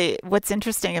 actually, what's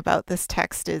interesting about this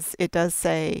text is it does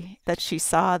say that she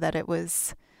saw that it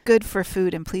was good for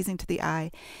food and pleasing to the eye,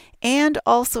 and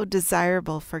also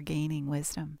desirable for gaining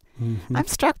wisdom. I'm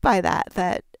struck by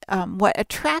that what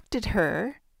attracted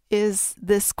her is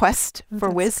this quest for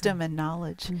wisdom and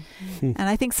knowledge. And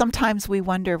I think sometimes we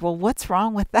wonder, well, what's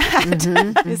wrong with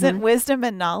that? Isn't wisdom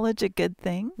and knowledge a good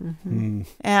thing?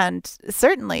 And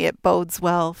certainly it bodes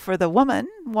well for the woman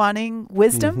wanting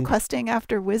wisdom, questing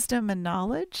after wisdom and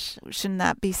knowledge. Shouldn't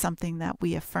that be something that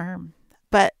we affirm?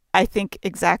 But I think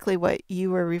exactly what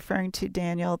you were referring to,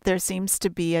 Daniel, there seems to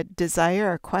be a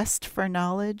desire, a quest for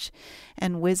knowledge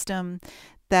and wisdom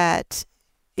that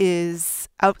is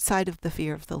outside of the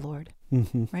fear of the Lord,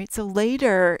 right? So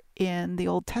later in the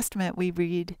Old Testament, we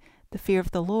read the fear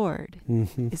of the Lord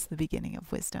is the beginning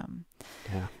of wisdom.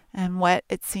 Yeah. And what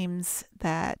it seems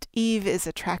that Eve is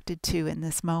attracted to in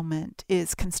this moment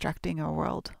is constructing a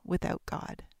world without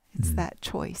God. It's that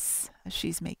choice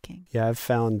she's making. Yeah, I've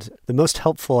found the most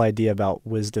helpful idea about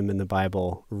wisdom in the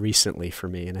Bible recently for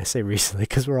me, and I say recently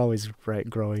because we're always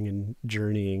growing and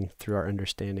journeying through our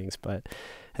understandings, but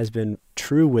has been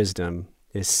true wisdom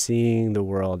is seeing the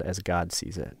world as God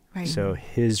sees it. Right. So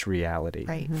his reality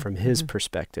from his Mm-hmm.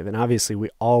 perspective. And obviously we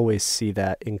always see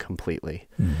that incompletely.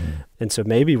 And so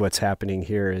maybe what's happening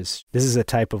here is this is a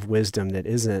type of wisdom that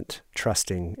isn't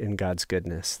trusting in God's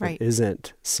goodness, that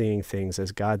isn't seeing things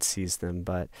as God sees them,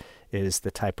 but is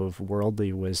the type of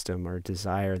worldly wisdom or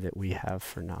desire that we have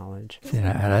for knowledge. And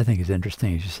I think it's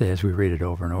interesting, as you say, as we read it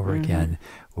over and over again,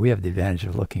 we have the advantage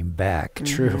of looking back.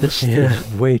 True. This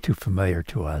is way too familiar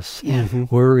to us.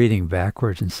 We're reading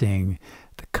backwards and seeing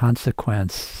the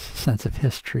consequence, sense of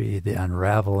history, the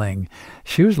unraveling.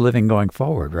 She was living going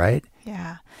forward, right?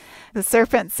 Yeah. The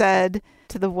serpent said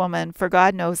to the woman, "For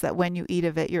God knows that when you eat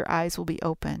of it, your eyes will be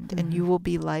opened, and you will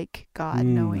be like God,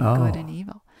 knowing good and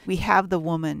evil." We have the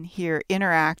woman here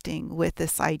interacting with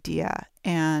this idea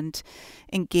and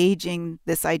engaging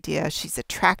this idea. She's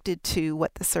attracted to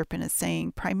what the serpent is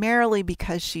saying, primarily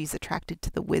because she's attracted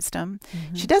to the wisdom.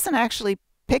 She doesn't actually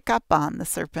pick up on the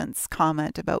serpent's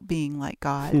comment about being like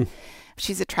God.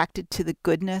 She's attracted to the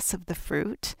goodness of the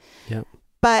fruit.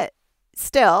 But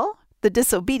still, the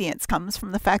disobedience comes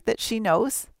from the fact that she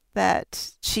knows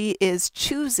that she is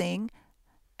choosing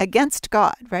against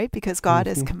God, right? Because God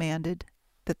has commanded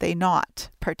that they not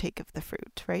partake of the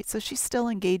fruit, right? So she's still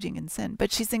engaging in sin,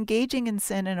 but she's engaging in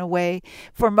sin in a way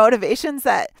for motivations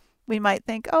that we might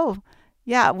think, oh,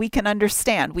 yeah, we can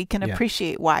understand. We can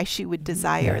appreciate why she would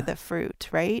desire the fruit,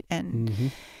 right? And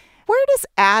where does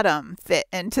Adam fit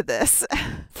into this?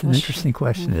 It's an interesting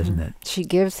question, isn't it? She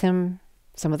gives him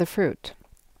some of the fruit,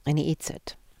 and he eats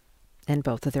it. And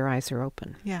both of their eyes are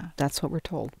open. Yeah. That's what we're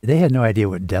told. They had no idea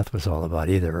what death was all about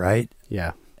either, right?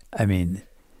 Yeah. I mean,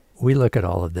 we look at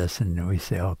all of this and we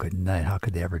say, oh, good night, how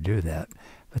could they ever do that?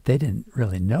 But they didn't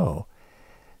really know.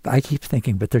 I keep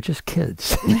thinking, but they're just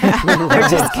kids. They're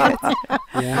just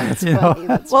kids.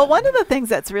 Yeah. Well, one of the things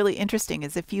that's really interesting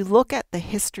is if you look at the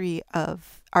history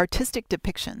of artistic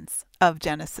depictions of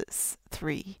Genesis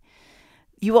 3,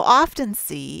 you will often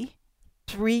see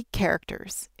 3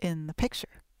 characters in the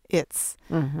picture. It's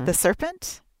the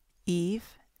serpent,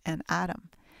 Eve, and Adam.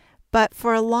 But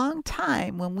for a long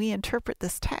time, when we interpret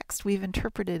this text, we've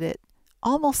interpreted it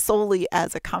almost solely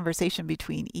as a conversation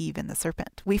between Eve and the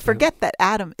serpent. We forget that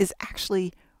Adam is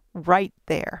actually right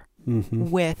there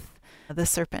with the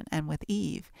serpent and with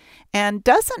Eve, and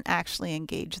doesn't actually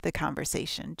engage the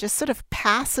conversation, just sort of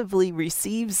passively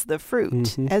receives the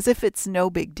fruit as if it's no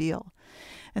big deal.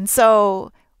 And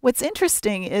so what's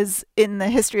interesting is in the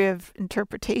history of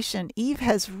interpretation, Eve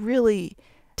has really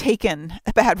taken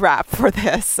a bad rap for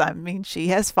this. I mean, she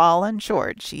has fallen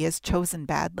short. She has chosen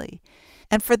badly.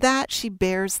 And for that, she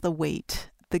bears the weight,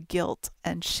 the guilt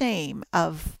and shame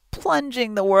of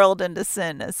plunging the world into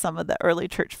sin, as some of the early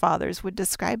church fathers would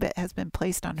describe it, has been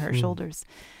placed on her shoulders.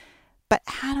 But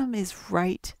Adam is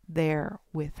right there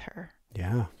with her.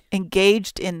 Yeah.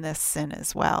 Engaged in this sin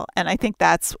as well. And I think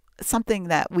that's something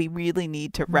that we really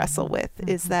need to wrestle with,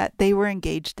 is that they were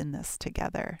engaged in this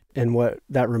together. And what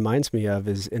that reminds me of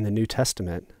is in the New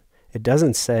Testament, it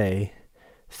doesn't say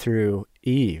through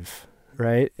Eve,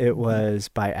 right? It was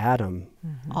by Adam.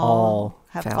 All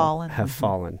have fallen. Have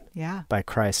fallen. Yeah. By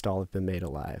Christ, all have been made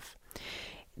alive.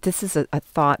 This is a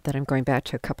thought that I'm going back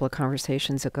to a couple of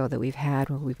conversations ago that we've had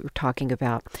where we were talking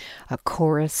about a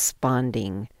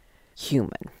corresponding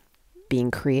human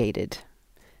being created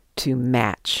to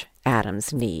match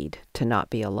Adam's need to not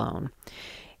be alone.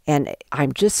 And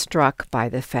I'm just struck by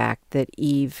the fact that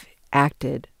Eve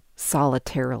acted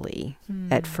solitarily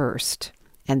at first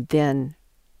and then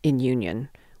in union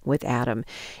with Adam.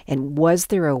 And was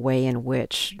there a way in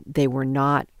which they were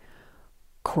not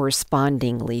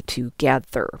correspondingly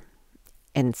together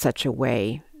in such a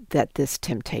way that this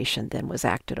temptation then was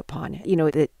acted upon? You know,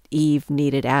 that Eve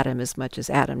needed Adam as much as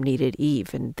Adam needed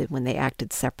Eve, and that when they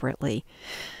acted separately,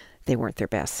 they weren't their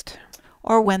best.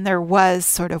 Or when there was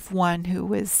sort of one who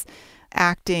was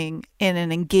acting in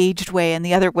an engaged way and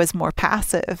the other was more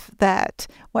passive, that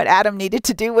what Adam needed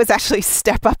to do was actually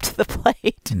step up to the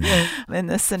plate in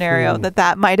this scenario,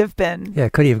 that might have been... Yeah,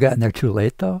 could he have gotten there too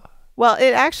late, though? Well,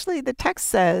 it actually, the text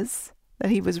says that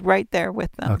he was right there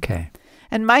with them. Okay.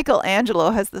 And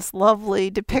Michelangelo has this lovely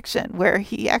depiction where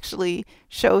he actually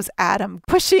shows Adam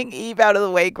pushing Eve out of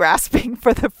the way, grasping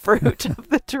for the fruit of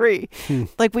the tree.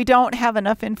 Like, we don't have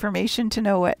enough information to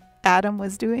know what Adam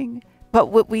was doing, but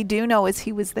what we do know is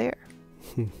he was there.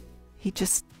 He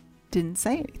just didn't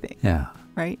say anything. Yeah.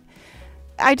 Right?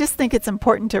 I just think it's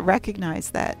important to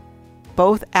recognize that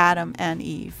both Adam and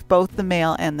Eve, both the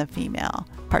male and the female,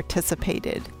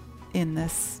 participated in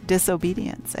this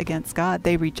disobedience against God.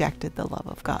 They rejected the love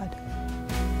of God.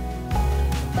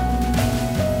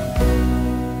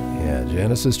 Yeah,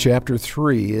 Genesis chapter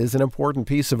 3 is an important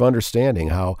piece of understanding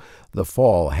how the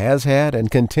fall has had and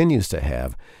continues to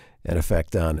have an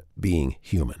effect on being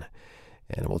human.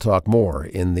 And we'll talk more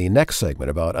in the next segment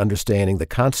about understanding the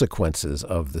consequences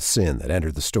of the sin that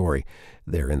entered the story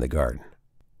there in the garden.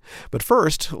 But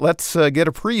first, let's get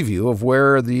a preview of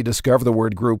where the Discover the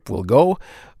Word group will go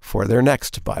for their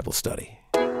next Bible study.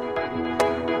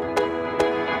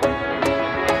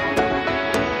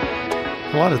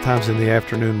 A lot of times in the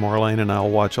afternoon, Marlene and I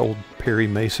will watch old Perry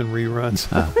Mason reruns.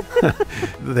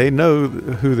 They know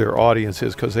who their audience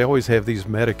is because they always have these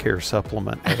Medicare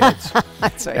supplement ads.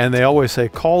 That's right. And they always say,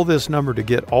 call this number to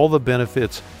get all the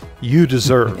benefits you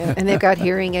deserve. Yeah. And they've got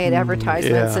hearing aid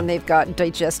advertisements, Yeah. and they've got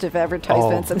digestive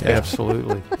advertisements. Oh, and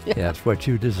absolutely. Yeah, it's what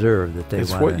you deserve that they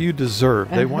It's want. what you deserve.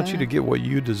 They want you to get what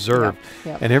you deserve.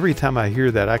 Yep. And every time I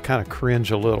hear that, I kind of cringe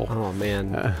a little. Oh,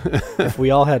 man. If we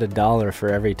all had $1 for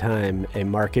every time a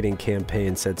marketing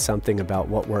campaign said something about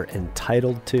what we're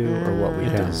entitled to or what we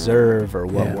deserve or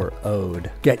what we're owed.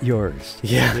 Get yours.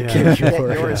 Yeah. Get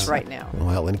yours right now.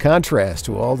 Well, in contrast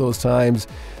to all those times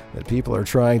that people are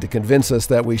trying to convince us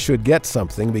that we should get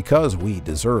something because we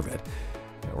deserve it,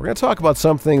 we're going to talk about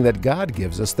something that God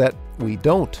gives us that we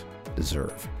don't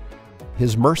deserve.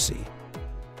 His mercy.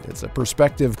 It's a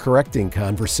perspective-correcting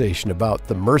conversation about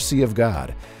the mercy of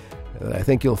God that I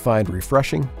think you'll find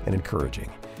refreshing and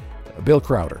encouraging. Bill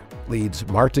Crowder leads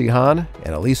Marty Hahn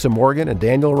and Elisa Morgan and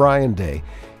Daniel Ryan Day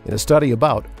in a study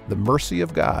about the mercy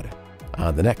of God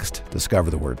on the next Discover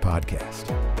the Word podcast.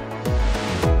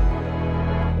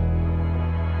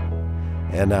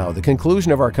 And now, the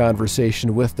conclusion of our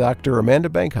conversation with Dr. Amanda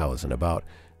Bankhausen about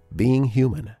being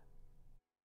human.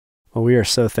 Well, we are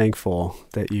so thankful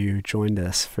that you joined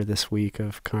us for this week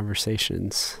of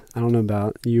conversations. I don't know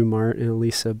about you, Mart and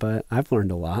Elisa, but I've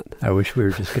learned a lot. I wish we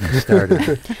were just getting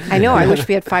started. I know. I wish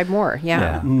we had 5 more. Yeah.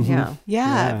 Yeah. Mm-hmm.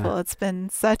 Yeah, well, it's been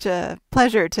such a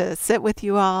pleasure to sit with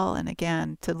you all and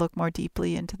again to look more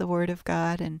deeply into the Word of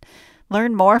God and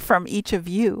learn more from each of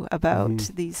you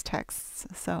about these texts.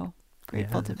 So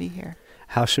grateful to be here.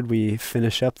 How should we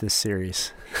finish up this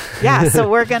series? Yeah, so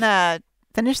we're going to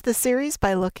finish the series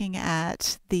by looking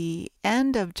at the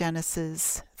end of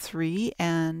Genesis 3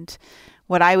 and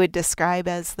what I would describe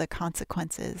as the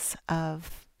consequences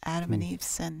of Adam and Eve's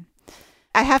sin.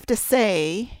 I have to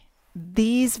say,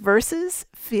 these verses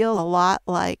feel a lot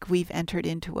like we've entered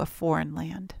into a foreign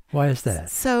land. Why is that?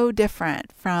 So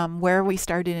different from where we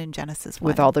started in Genesis 1.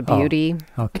 With all the beauty.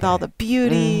 Okay. With all the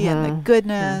beauty and the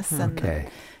goodness. And Okay.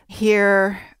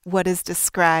 here, what is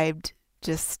described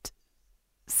just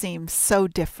seems so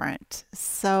different,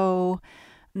 so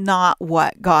not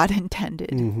what God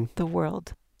intended the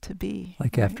world to be.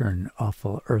 Like after an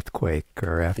awful earthquake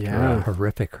or after a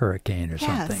horrific hurricane or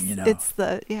something, you know. It's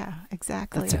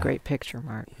exactly. That's a great picture,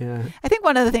 Mark. Yeah. I think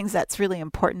one of the things that's really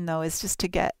important, though, is just to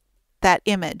get that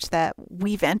image that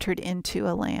we've entered into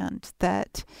a land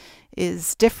that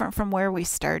is different from where we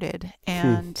started,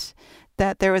 and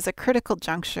that there was a critical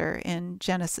juncture in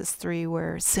Genesis 3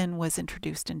 where sin was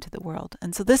introduced into the world.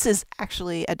 And so this is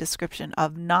actually a description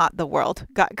of not the world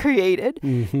God created.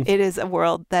 It is a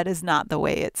world that is not the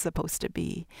way it's supposed to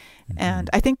be.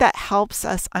 And I think that helps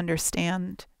us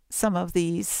understand some of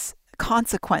these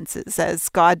consequences as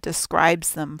God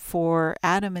describes them for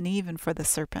Adam and Eve and for the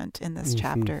serpent in this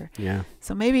chapter. Yeah.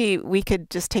 So maybe we could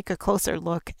just take a closer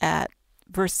look at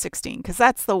verse 16, because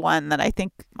that's the one that I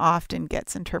think often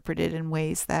gets interpreted in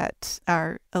ways that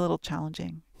are a little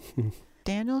challenging.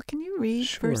 Daniel, can you read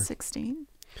verse 16?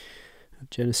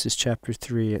 Genesis chapter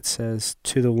 3, it says,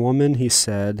 "To the woman he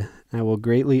said, I will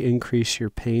greatly increase your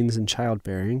pains in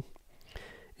childbearing.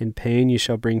 In pain you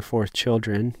shall bring forth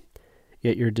children,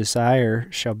 yet your desire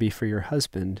shall be for your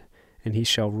husband, and he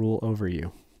shall rule over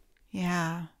you."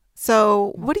 Yeah.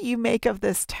 So what do you make of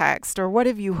this text, or what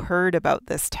have you heard about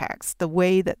this text, the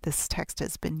way that this text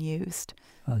has been used?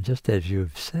 Well, just as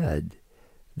you've said,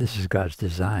 this is God's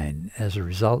design. As a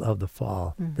result of the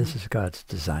fall, this is God's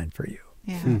design for you.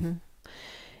 Yeah.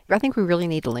 I think we really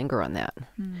need to linger on that.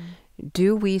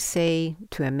 Do we say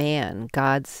to a man,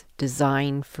 God's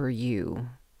design for you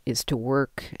is to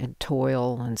work and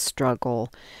toil and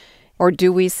struggle? Or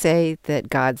do we say that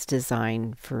God's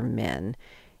design for men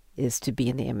is to be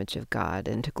in the image of God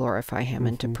and to glorify him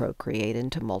and to procreate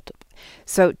and to multiply?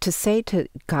 So to say to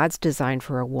God's design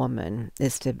for a woman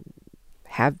is to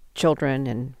have children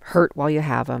and hurt while you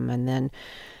have them and then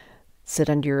sit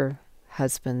under your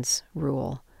husband's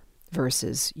rule,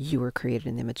 versus you were created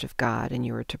in the image of God and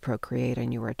you were to procreate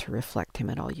and you were to reflect him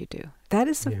in all you do. That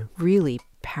is a really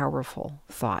powerful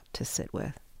thought to sit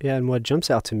with. Yeah, and what jumps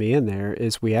out to me in there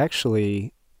is we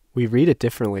read it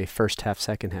differently, first half,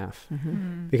 second half.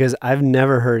 Because I've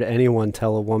never heard anyone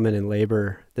tell a woman in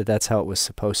labor that that's how it was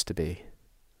supposed to be,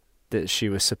 that she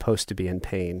was supposed to be in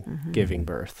pain giving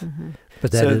birth.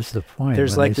 But that is the point.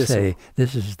 There's when like they this, say,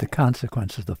 this is the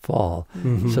consequence of the fall,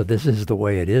 so this is the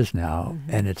way it is now,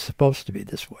 and it's supposed to be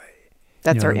this way.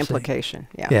 That's You know our what I'm saying? implication.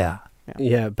 Yeah.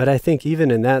 Yeah, but I think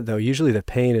even in that, though, usually the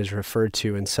pain is referred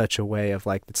to in such a way of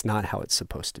like, it's not how it's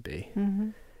supposed to be.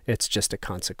 It's just a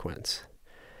consequence.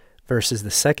 Versus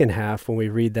the second half, when we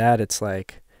read that, it's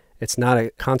like, it's not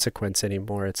a consequence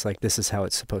anymore. It's like, this is how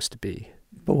it's supposed to be.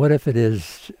 But what if it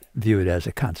is viewed as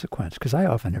a consequence? Because I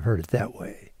often have heard it that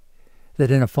way, that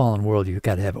in a fallen world, you've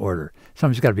got to have order.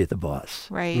 Somebody's got to be the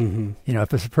boss. Right. You know,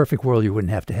 if it's a perfect world, you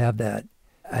wouldn't have to have that.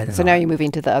 I don't So know. now you're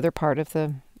moving to the other part of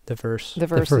the verse. the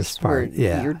verses first part, where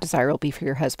yeah. your desire will be for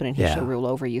your husband and he Yeah. shall rule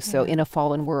over you. So in a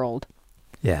fallen world,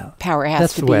 Yeah. power has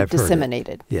That's to the way be I've heard it.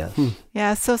 disseminated. Yes.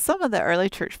 Yeah, so some of the early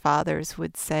church fathers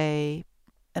would say,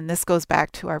 and this goes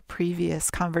back to our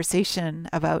previous conversation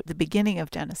about the beginning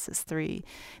of Genesis 3,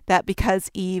 that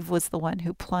because Eve was the one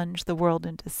who plunged the world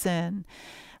into sin,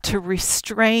 to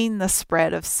restrain the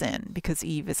spread of sin, because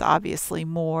Eve is obviously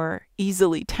more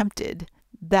easily tempted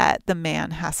that the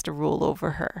man has to rule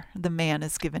over her. The man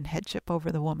is given headship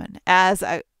over the woman as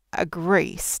a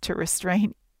grace to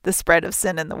restrain the spread of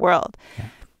sin in the world. Yeah.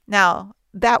 Now,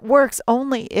 that works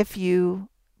only if you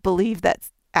believe that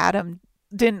Adam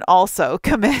didn't also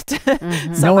commit some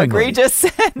Knowingly. egregious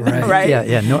sin, right?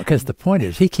 Yeah, no, because the point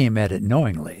is he came at it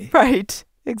knowingly. Right,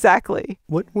 exactly.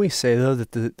 Wouldn't we say, though,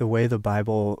 that the way the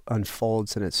Bible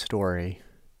unfolds in its story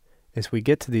is we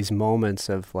get to these moments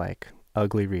of, like,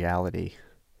 ugly reality,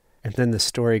 and then the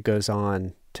story goes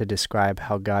on to describe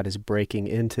how God is breaking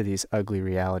into these ugly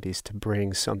realities to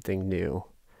bring something new,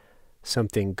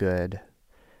 something good,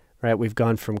 right? We've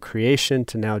gone from creation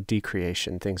to now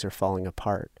decreation. Things are falling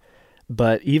apart.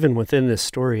 But even within this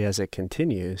story as it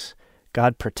continues,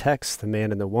 God protects the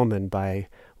man and the woman by,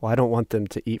 well, I don't want them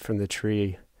to eat from the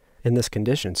tree in this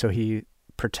condition. So he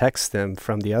protects them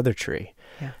from the other tree.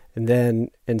 Yeah. And then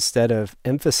instead of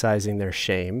emphasizing their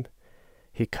shame,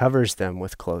 he covers them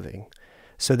with clothing.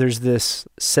 So there's this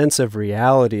sense of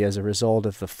reality as a result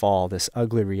of the fall, this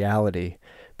ugly reality.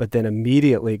 But then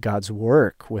immediately God's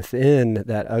work within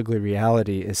that ugly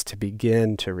reality is to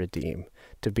begin to redeem,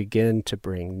 to begin to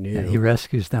bring new. Yeah, he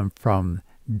rescues them from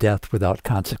death without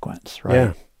consequence, right?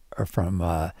 Yeah. Or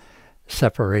from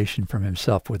separation from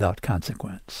himself without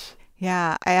consequence.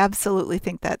 Yeah, I absolutely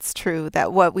think that's true,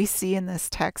 that what we see in this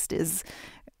text is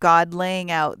God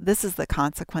laying out, this is the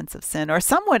consequence of sin. Or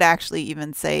some would actually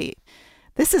even say,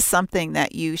 this is something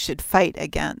that you should fight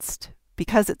against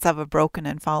because it's of a broken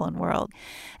and fallen world.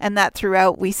 And that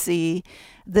throughout we see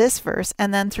this verse,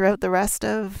 and then throughout the rest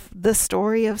of the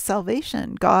story of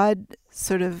salvation, God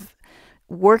sort of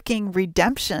working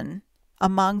redemption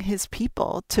among his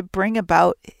people to bring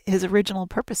about his original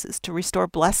purposes, to restore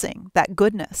blessing, that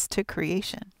goodness to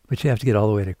creation. But you have to get all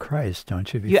the way to Christ,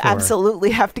 don't you? You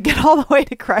absolutely have to get all the way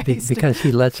to Christ. Because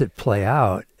he lets it play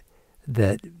out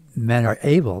that men are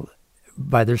able,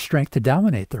 by their strength, to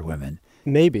dominate their women.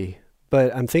 Maybe,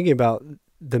 but I'm thinking about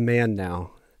the man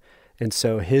now. And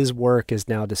so his work is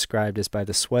now described as by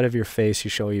the sweat of your face you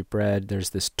shall eat bread.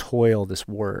 There's this toil, this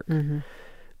work. Mm-hmm.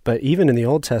 But even in the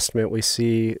Old Testament, we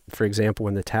see, for example,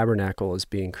 when the tabernacle is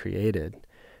being created,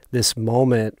 this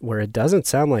moment where it doesn't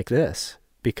sound like this,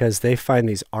 because they find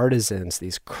these artisans,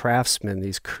 these craftsmen,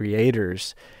 these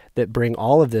creators that bring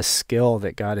all of this skill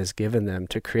that God has given them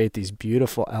to create these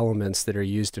beautiful elements that are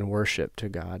used in worship to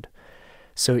God.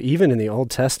 So even in the Old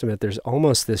Testament, there's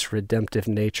almost this redemptive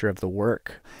nature of the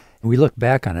work. We look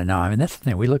back on it now. I mean, that's the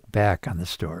thing. We look back on the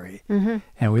story. Mm-hmm.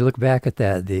 And we look back at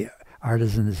that, the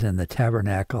artisans in the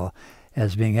tabernacle,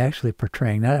 as being actually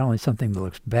portraying not only something that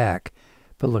looks back,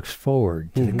 but looks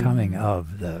forward to the coming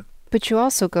of the... But you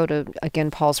also go to,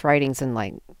 again, Paul's writings in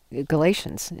like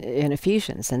Galatians and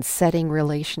Ephesians and setting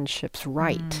relationships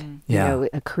right. Yeah. You know,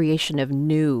 a creation of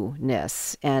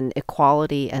newness and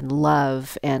equality and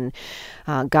love and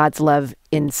God's love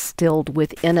instilled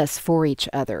within us for each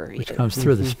other. Which comes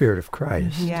through the Spirit of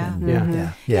Christ. Yeah.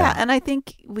 And, Yeah, and I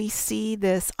think we see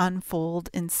this unfold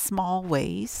in small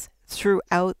ways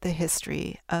throughout the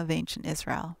history of ancient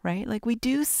Israel, right? Like we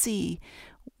do see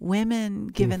women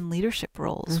given leadership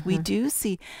roles. We do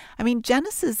see, I mean,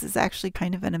 Genesis is actually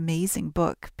kind of an amazing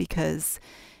book because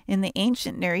in the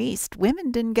ancient Near East,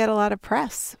 women didn't get a lot of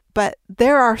press, but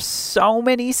there are so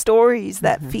many stories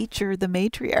that feature the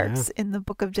matriarchs in the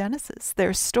book of Genesis.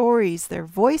 Their stories, their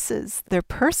voices, their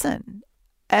person.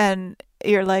 And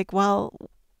you're like, well,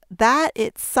 that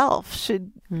itself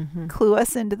should clue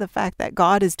us into the fact that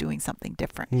God is doing something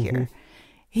different here.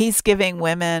 He's giving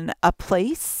women a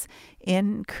place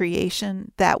in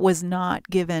creation that was not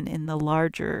given in the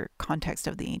larger context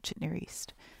of the ancient Near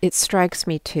East. It strikes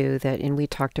me, too, that, and we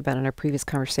talked about in our previous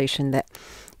conversation, that,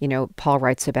 you know, Paul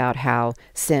writes about how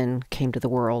sin came to the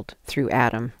world through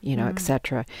Adam, you know,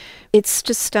 etc. It's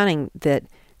just stunning that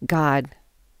God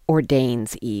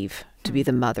ordains Eve to be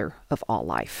the mother of all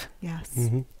life. Yes.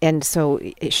 And so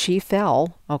she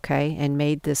fell, and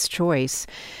made this choice,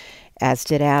 as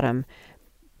did Adam.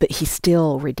 But he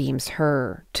still redeems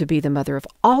her to be the mother of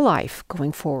all life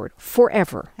going forward,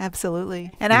 forever.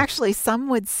 Absolutely. And actually, some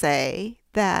would say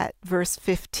that verse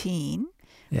 15,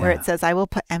 where it says, I will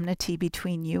put enmity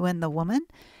between you and the woman,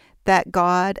 that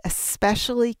God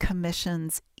especially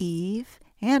commissions Eve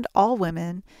and all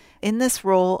women in this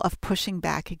role of pushing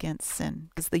back against sin.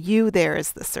 Because the you there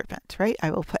is the serpent, right?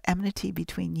 I will put enmity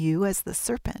between you as the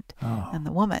serpent and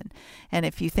the woman. And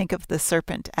if you think of the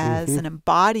serpent as an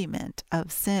embodiment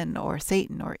of sin or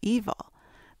Satan or evil,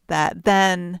 that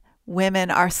then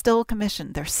women are still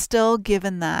commissioned. They're still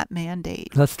given that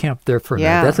mandate. Let's camp there for a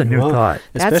Yeah. minute. That's a new thought.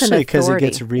 That's an Especially because it authority.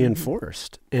 gets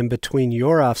reinforced. And between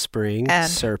your offspring, And-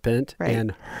 serpent, right.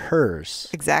 and hers.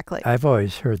 Exactly. I've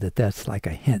always heard that that's like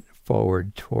a hint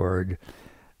forward toward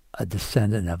a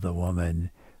descendant of the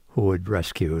woman who would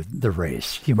rescue the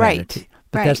race, humanity.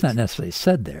 But that's right. not necessarily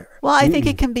said there. Well, I think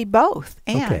it can be both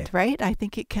and, Okay. right? I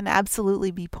think it can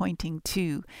absolutely be pointing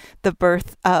to the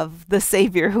birth of the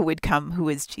Savior who would come, who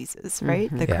is Jesus, right?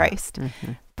 The Yeah. Christ.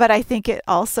 But I think it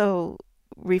also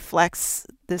reflects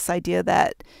this idea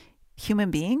that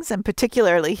human beings, and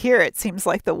particularly here, it seems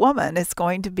like the woman is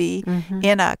going to be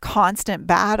in a constant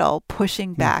battle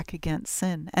pushing back against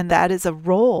sin. And that is a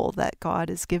role that God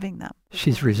is giving them.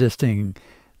 She's resisting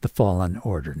the fallen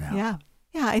order now. Yeah.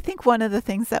 Yeah, I think one of the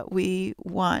things that we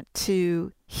want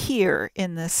to hear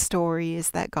in this story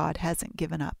is that God hasn't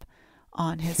given up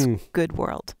on his good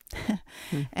world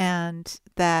and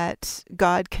that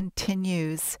God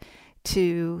continues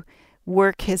to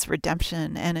work his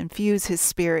redemption and infuse his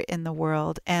spirit in the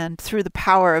world, and through the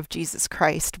power of Jesus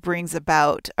Christ brings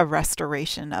about a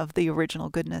restoration of the original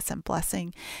goodness and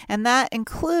blessing. And that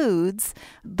includes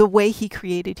the way he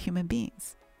created human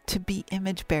beings to be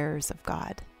image bearers of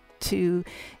God, to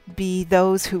be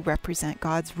those who represent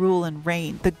God's rule and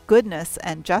reign, the goodness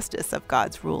and justice of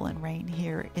God's rule and reign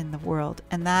here in the world.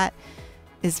 And that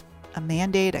is a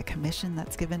mandate, a commission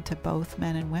that's given to both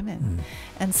men and women.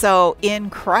 And so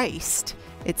in Christ,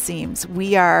 it seems,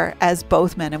 we are, as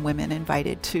both men and women,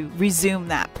 invited to resume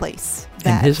that place.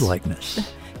 In his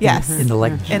likeness. Yes. In the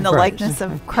likeness In of the Christ. likeness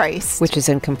of Christ. Which is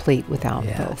incomplete without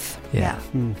Yeah. both. Yeah.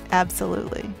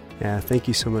 Absolutely. Yeah, thank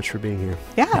you so much for being here.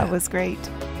 Yeah, it was great.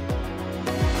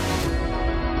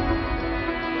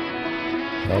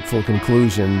 Helpful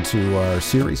conclusion to our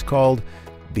series called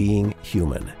Being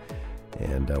Human.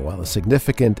 And while the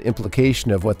significant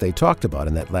implication of what they talked about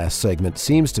in that last segment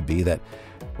seems to be that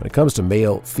when it comes to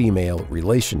male-female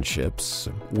relationships,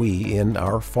 we, in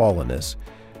our fallenness,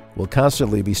 will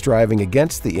constantly be striving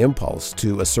against the impulse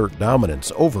to assert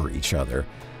dominance over each other,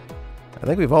 I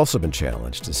think we've also been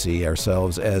challenged to see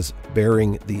ourselves as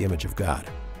bearing the image of God,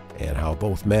 and how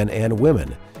both men and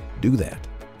women do that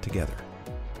together.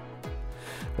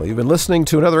 Well, you've been listening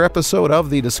to another episode of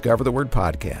the Discover the Word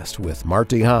podcast with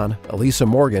Marty Hahn, Elisa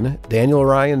Morgan, Daniel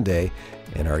Ryan Day,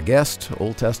 and our guest,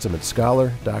 Old Testament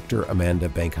scholar, Dr. Amanda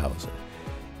Benkhausen.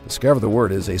 Discover the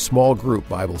Word is a small group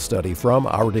Bible study from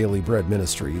Our Daily Bread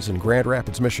Ministries in Grand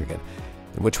Rapids, Michigan,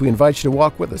 in which we invite you to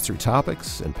walk with us through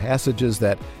topics and passages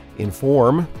that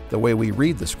inform the way we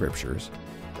read the Scriptures,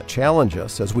 that challenge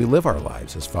us as we live our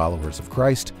lives as followers of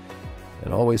Christ,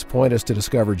 and always point us to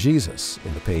discover Jesus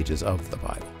in the pages of the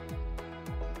Bible.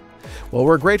 Well,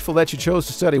 we're grateful that you chose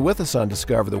to study with us on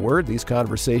Discover the Word. These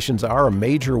conversations are a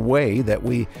major way that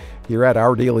we here at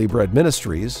Our Daily Bread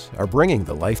Ministries are bringing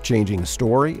the life-changing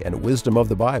story and wisdom of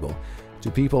the Bible to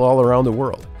people all around the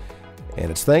world. And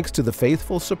it's thanks to the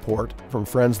faithful support from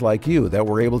friends like you that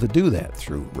we're able to do that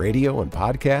through radio and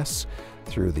podcasts,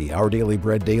 through the Our Daily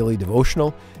Bread Daily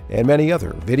Devotional, and many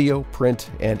other video, print,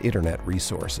 and internet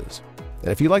resources. And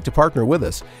if you'd like to partner with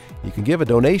us, you can give a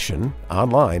donation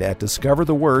online at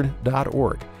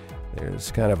discovertheword.org.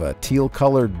 There's kind of a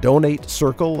teal-colored donate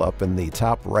circle up in the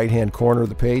top right-hand corner of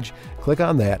the page. Click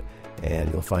on that,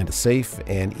 and you'll find a safe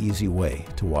and easy way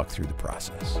to walk through the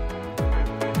process.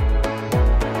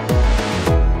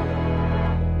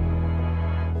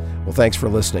 Well, thanks for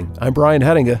listening. I'm Brian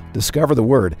Hettinga. Discover the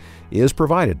Word is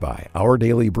provided by Our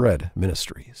Daily Bread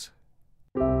Ministries.